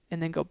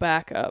and then go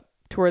back up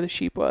to where the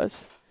sheep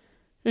was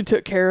and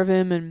took care of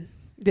him and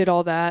did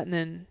all that. And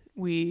then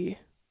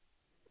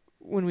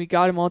when we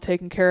got him all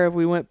taken care of,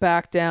 we went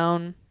back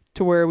down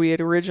to where we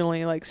had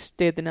originally like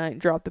stayed the night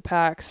and dropped the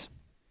packs.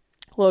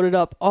 Loaded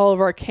up all of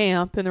our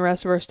camp, and the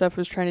rest of our stuff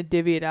was trying to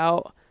divvy it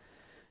out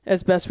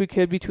as best we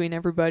could between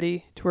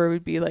everybody to where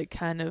we'd be like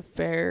kind of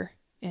fair,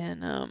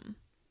 and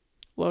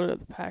loaded up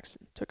the packs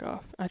and took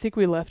off. I think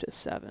we left at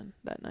 7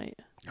 that night.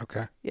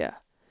 Okay. Yeah.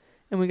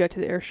 And we got to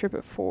the airstrip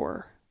at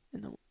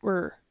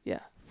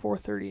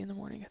 4:30 in the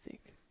morning, I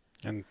think.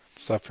 And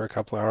slept for a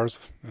couple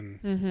hours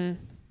and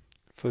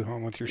flew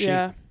home with your sheep.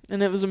 Yeah.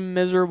 And it was a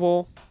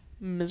miserable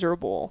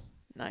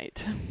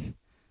night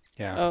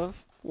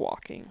of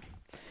walking.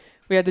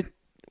 We had to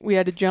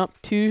jump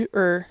we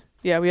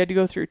had to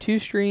go through 2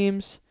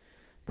 streams.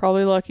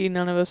 Probably lucky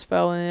none of us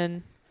fell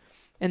in.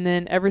 And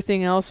then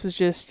everything else was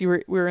just,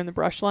 we were in the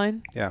brush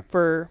line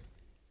for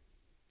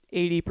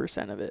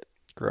 80% of it.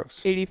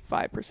 Gross.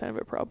 85% of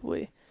it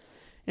probably.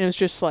 And it was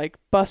just like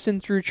busting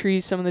through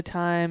trees some of the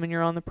time, and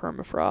you're on the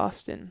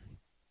permafrost. And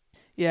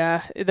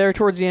yeah, there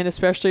towards the end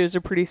especially, it was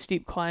a pretty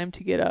steep climb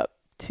to get up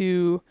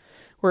to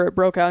where it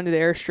broke out into the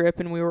airstrip,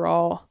 and we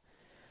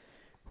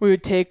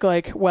would take,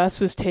 like,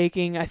 Wes was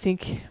taking, I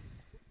think,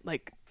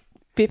 like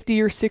 50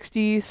 or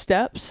 60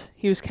 steps.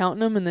 He was counting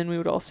them, and then we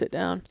would all sit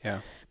down. Yeah.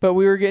 But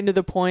we were getting to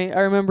the point, I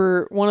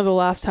remember one of the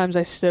last times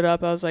I stood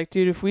up, I was like,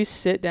 dude, if we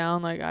sit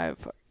down, like, I'm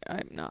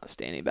not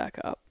standing back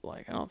up.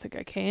 Like, I don't think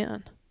I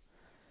can.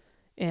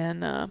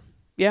 And,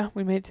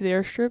 we made it to the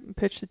airstrip and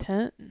pitched the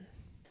tent, and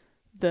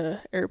the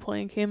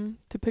airplane came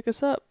to pick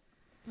us up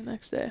the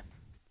next day.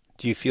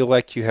 Do you feel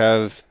like you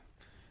have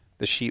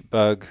the sheep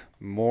bug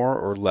more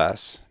or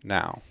less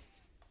now?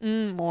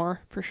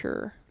 More, for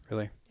sure.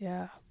 Really?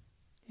 Yeah.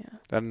 Yeah.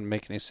 That didn't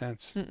make any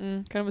sense.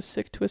 Kind of a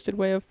sick, twisted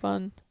way of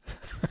fun.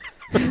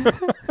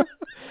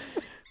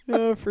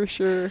 Oh, for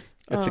sure.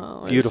 It's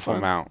a beautiful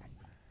mount.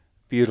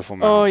 Beautiful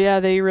mount. Oh, yeah,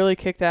 they really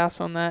kicked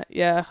ass on that.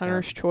 Yeah,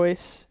 Hunter's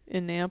Choice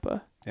in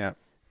Nampa. Yeah.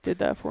 Did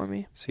that for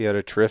me. So you had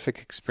a terrific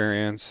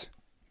experience,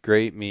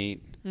 great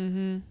meat,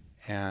 and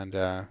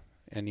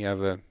you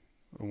have a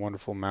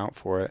wonderful mount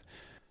for it.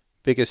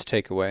 Biggest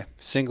takeaway,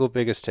 single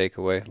biggest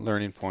takeaway,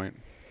 learning point.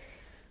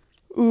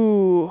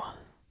 Ooh,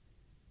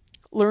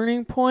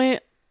 learning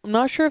point. I'm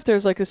not sure if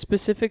there's like a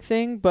specific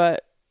thing,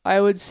 but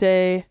I would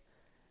say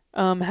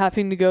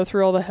having to go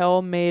through all the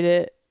hell made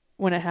it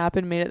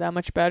that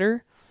much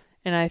better.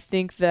 And I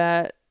think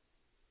that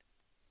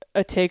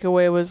a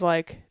takeaway was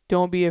like,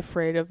 don't be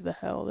afraid of the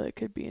hell that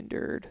could be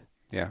endured.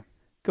 Yeah.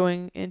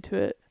 Going into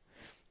it,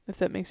 if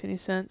that makes any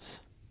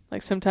sense.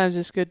 Like sometimes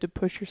it's good to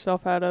push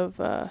yourself out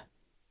of,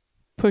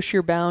 push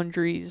your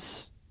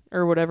boundaries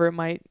or whatever it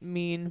might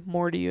mean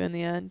more to you in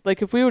the end.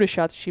 Like if we would have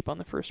shot the sheep on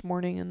the first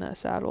morning in that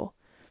saddle,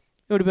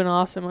 it would have been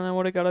awesome and I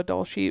would have got a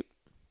doll sheep.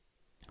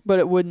 But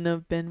it wouldn't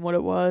have been what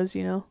it was,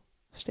 you know,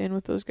 staying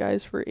with those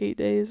guys for 8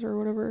 days or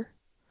whatever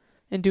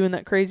and doing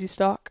that crazy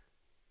stalk.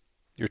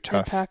 You're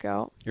tough. And pack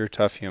out. You're a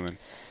tough human.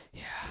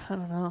 Yeah, I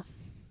don't know.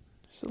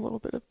 There's a little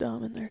bit of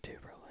dumb in there too,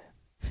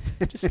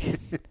 probably. Just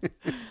kidding.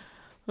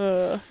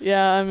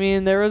 Yeah, I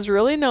mean, there was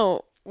really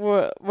no,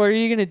 what are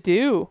you going to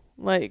do?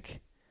 Like,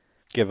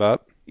 give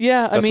up?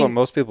 Yeah, That's what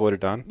most people would have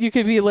done. You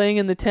could be laying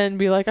in the tent and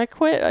be like, I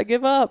quit, I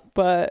give up,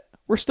 but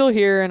we're still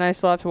here and I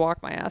still have to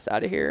walk my ass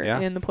out of here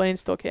and the plane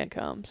still can't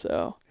come,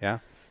 so.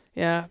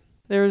 Yeah.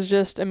 There was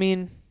just, I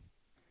mean,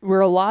 we're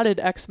allotted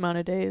X amount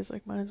of days,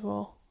 like might as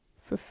well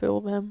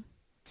fulfill them,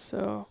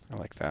 so. I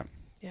like that.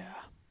 Yeah.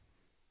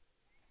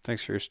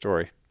 Thanks for your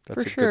story.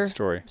 That's for a sure. good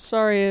story.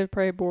 Sorry it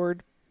probably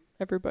bored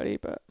everybody,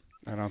 but.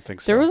 I don't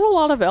think so. There was a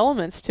lot of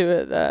elements to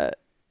it that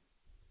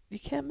you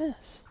can't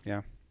miss.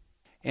 Yeah.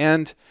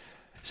 And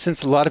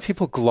since a lot of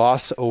people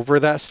gloss over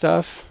that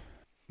stuff,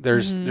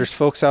 there's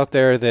folks out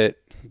there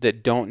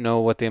that don't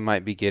know what they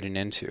might be getting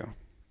into.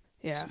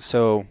 Yeah.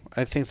 So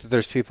I think that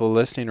there's people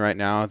listening right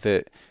now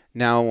that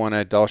now want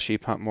to Dall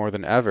sheep hunt more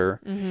than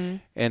ever. Mm-hmm.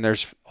 And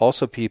there's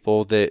also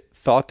people that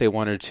thought they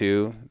wanted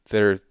to,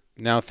 that are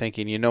now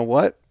thinking, you know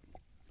what?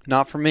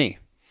 Not for me.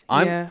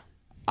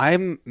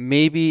 I'm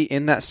maybe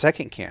in that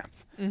second camp.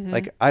 Mm-hmm.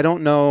 Like, I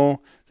don't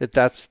know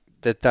that's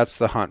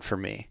the hunt for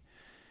me.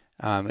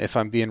 If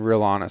I'm being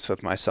real honest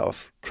with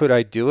myself, could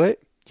I do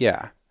it?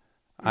 Yeah.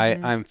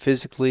 I'm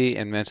physically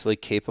and mentally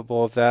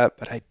capable of that,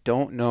 but I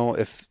don't know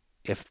if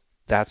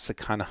that's the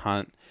kind of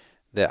hunt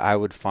that I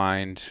would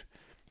find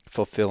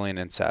fulfilling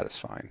and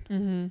satisfying.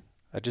 Mm-hmm.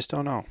 I just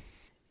don't know.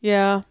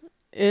 Yeah,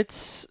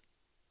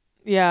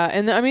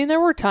 and I mean, there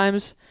were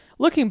times,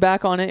 looking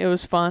back on it, it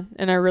was fun,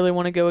 and I really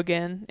want to go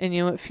again, and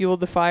it fueled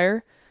the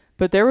fire.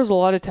 But there was a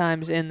lot of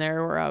times in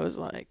there where I was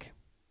like,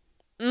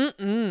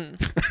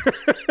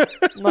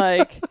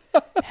 like,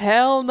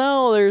 hell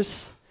no.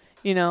 There's,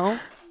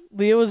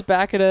 Leah was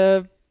back at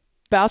a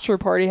bachelor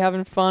party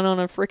having fun on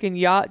a freaking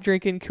yacht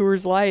drinking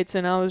Coors Lights,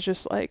 and I was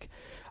just like,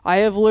 I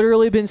have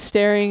literally been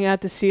staring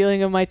at the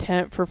ceiling of my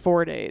tent for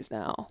 4 days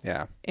now.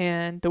 Yeah.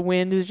 And the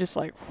wind is just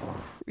like,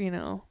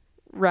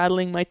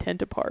 rattling my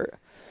tent apart. And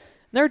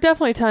there are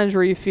definitely times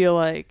where you feel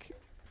like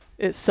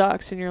it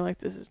sucks and you're like,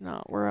 this is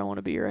not where I want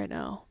to be right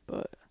now.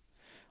 But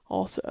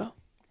also.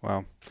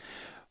 Wow.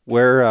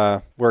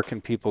 Where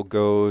can people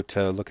go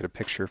to look at a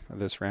picture of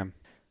this ram?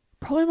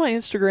 Probably my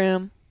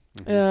Instagram,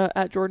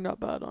 at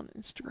Jordan.Bud on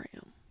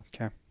Instagram.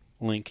 Okay.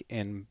 Link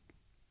in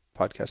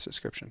podcast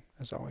description,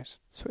 as always.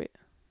 Sweet.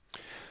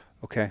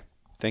 Okay.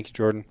 Thank you,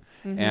 Jordan.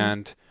 Mm-hmm.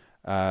 And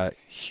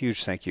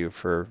huge thank you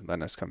for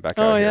letting us come back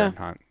out here and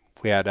hunt.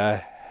 We had a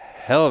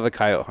hell of a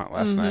coyote hunt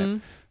last night.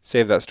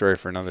 Save that story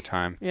for another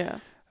time. Yeah.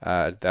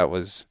 That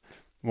was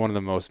one of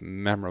the most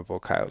memorable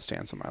coyote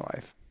stands of my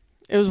life.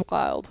 It was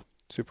wild.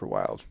 Super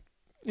wild.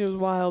 It was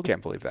wild.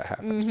 Can't believe that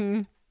happened.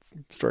 Mm-hmm.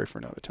 Story for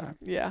another time.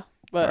 Yeah.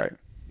 But, all right.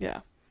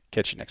 Yeah.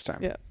 Catch you next time.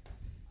 Yeah.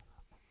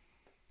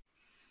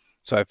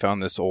 So I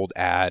found this old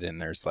ad, and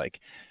there's like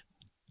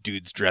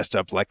dudes dressed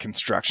up like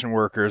construction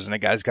workers, and a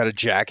guy's got a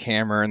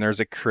jackhammer, and there's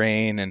a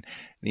crane, and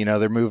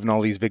they're moving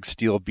all these big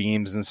steel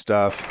beams and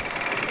stuff.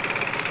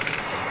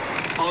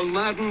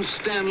 Aladdin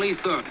Stanley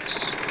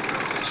Thermos.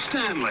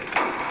 Stanley,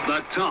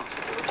 the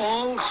tough,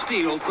 all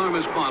steel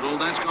thermos bottle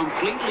that's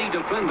completely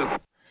dependable.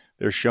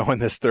 They're showing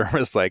this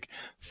thermos like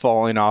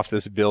falling off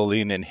this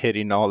building and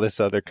hitting all this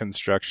other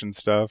construction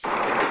stuff.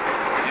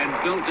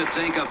 And built to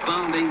take a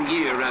pounding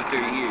year after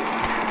year.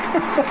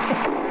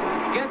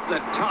 Get the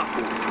top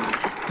one.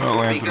 Oh, it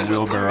lands in a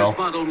wheelbarrow.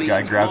 The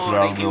guy grabs it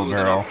out of the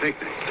wheelbarrow.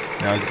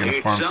 Now he's going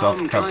to pour himself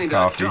a cup of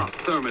coffee.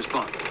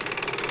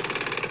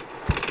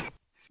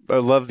 I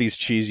love these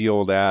cheesy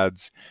old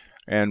ads.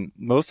 And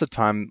most of the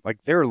time,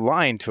 like, they're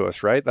lying to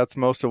us, right? That's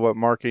most of what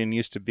marketing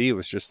used to be,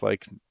 was just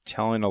like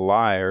telling a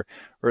lie, or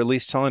at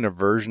least telling a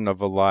version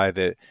of a lie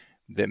that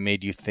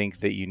made you think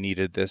that you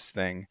needed this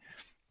thing.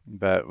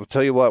 But I'll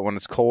tell you what, when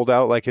it's cold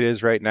out like it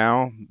is right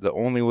now, the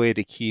only way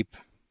to keep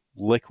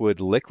liquid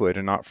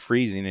and not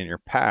freezing in your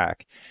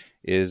pack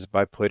is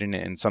by putting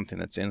it in something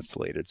that's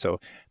insulated. So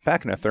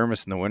packing a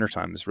thermos in the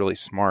wintertime is really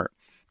smart,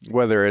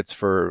 whether it's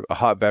for a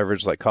hot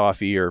beverage like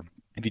coffee, or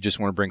if you just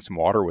want to bring some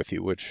water with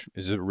you, which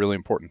is a really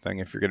important thing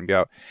if you're going to be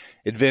out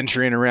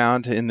adventuring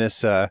around in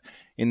this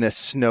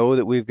snow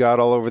that we've got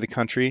all over the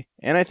country.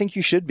 And I think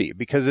you should be,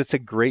 because it's a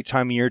great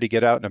time of year to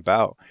get out and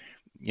about.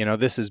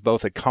 This is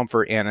both a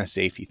comfort and a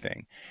safety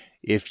thing.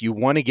 If you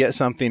want to get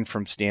something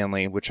from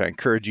Stanley, which I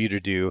encourage you to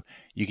do,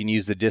 you can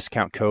use the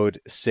discount code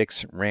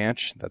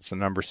 6RANCH. That's the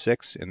number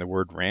 6 in the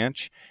word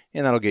ranch,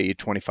 and that'll get you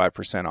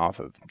 25% off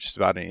of just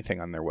about anything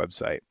on their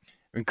website.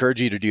 I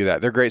encourage you to do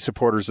that. They're great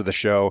supporters of the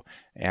show,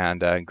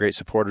 and great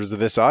supporters of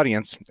this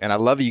audience, and I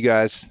love you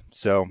guys.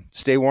 So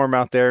stay warm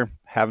out there,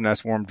 have a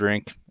nice warm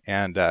drink,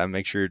 and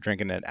make sure you're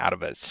drinking it out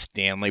of a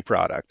Stanley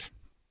product.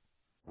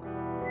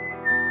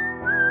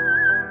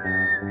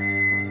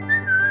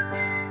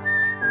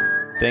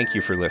 Thank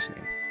you for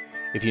listening.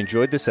 If you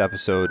enjoyed this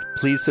episode,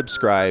 please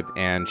subscribe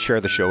and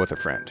share the show with a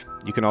friend.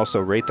 You can also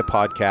rate the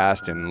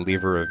podcast and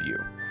leave a review.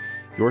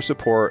 Your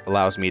support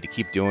allows me to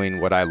keep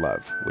doing what I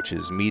love, which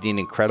is meeting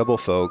incredible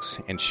folks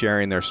and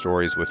sharing their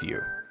stories with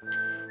you.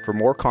 For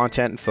more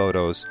content and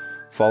photos,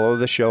 follow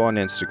the show on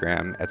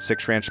Instagram at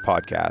 6Ranch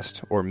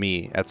Podcast, or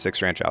me at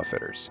 6Ranch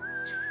Outfitters.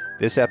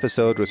 This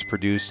episode was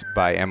produced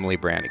by Emily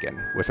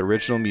Brannigan, with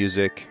original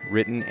music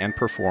written and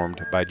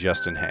performed by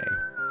Justin Hay.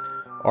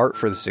 Art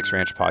for the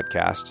 6Ranch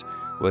Podcast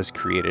was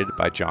created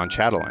by John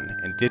Chatelain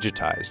and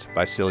digitized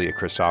by Celia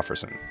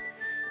Christofferson.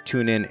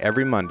 Tune in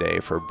every Monday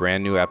for a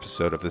brand new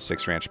episode of the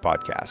 6Ranch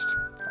Podcast.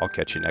 I'll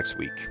catch you next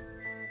week.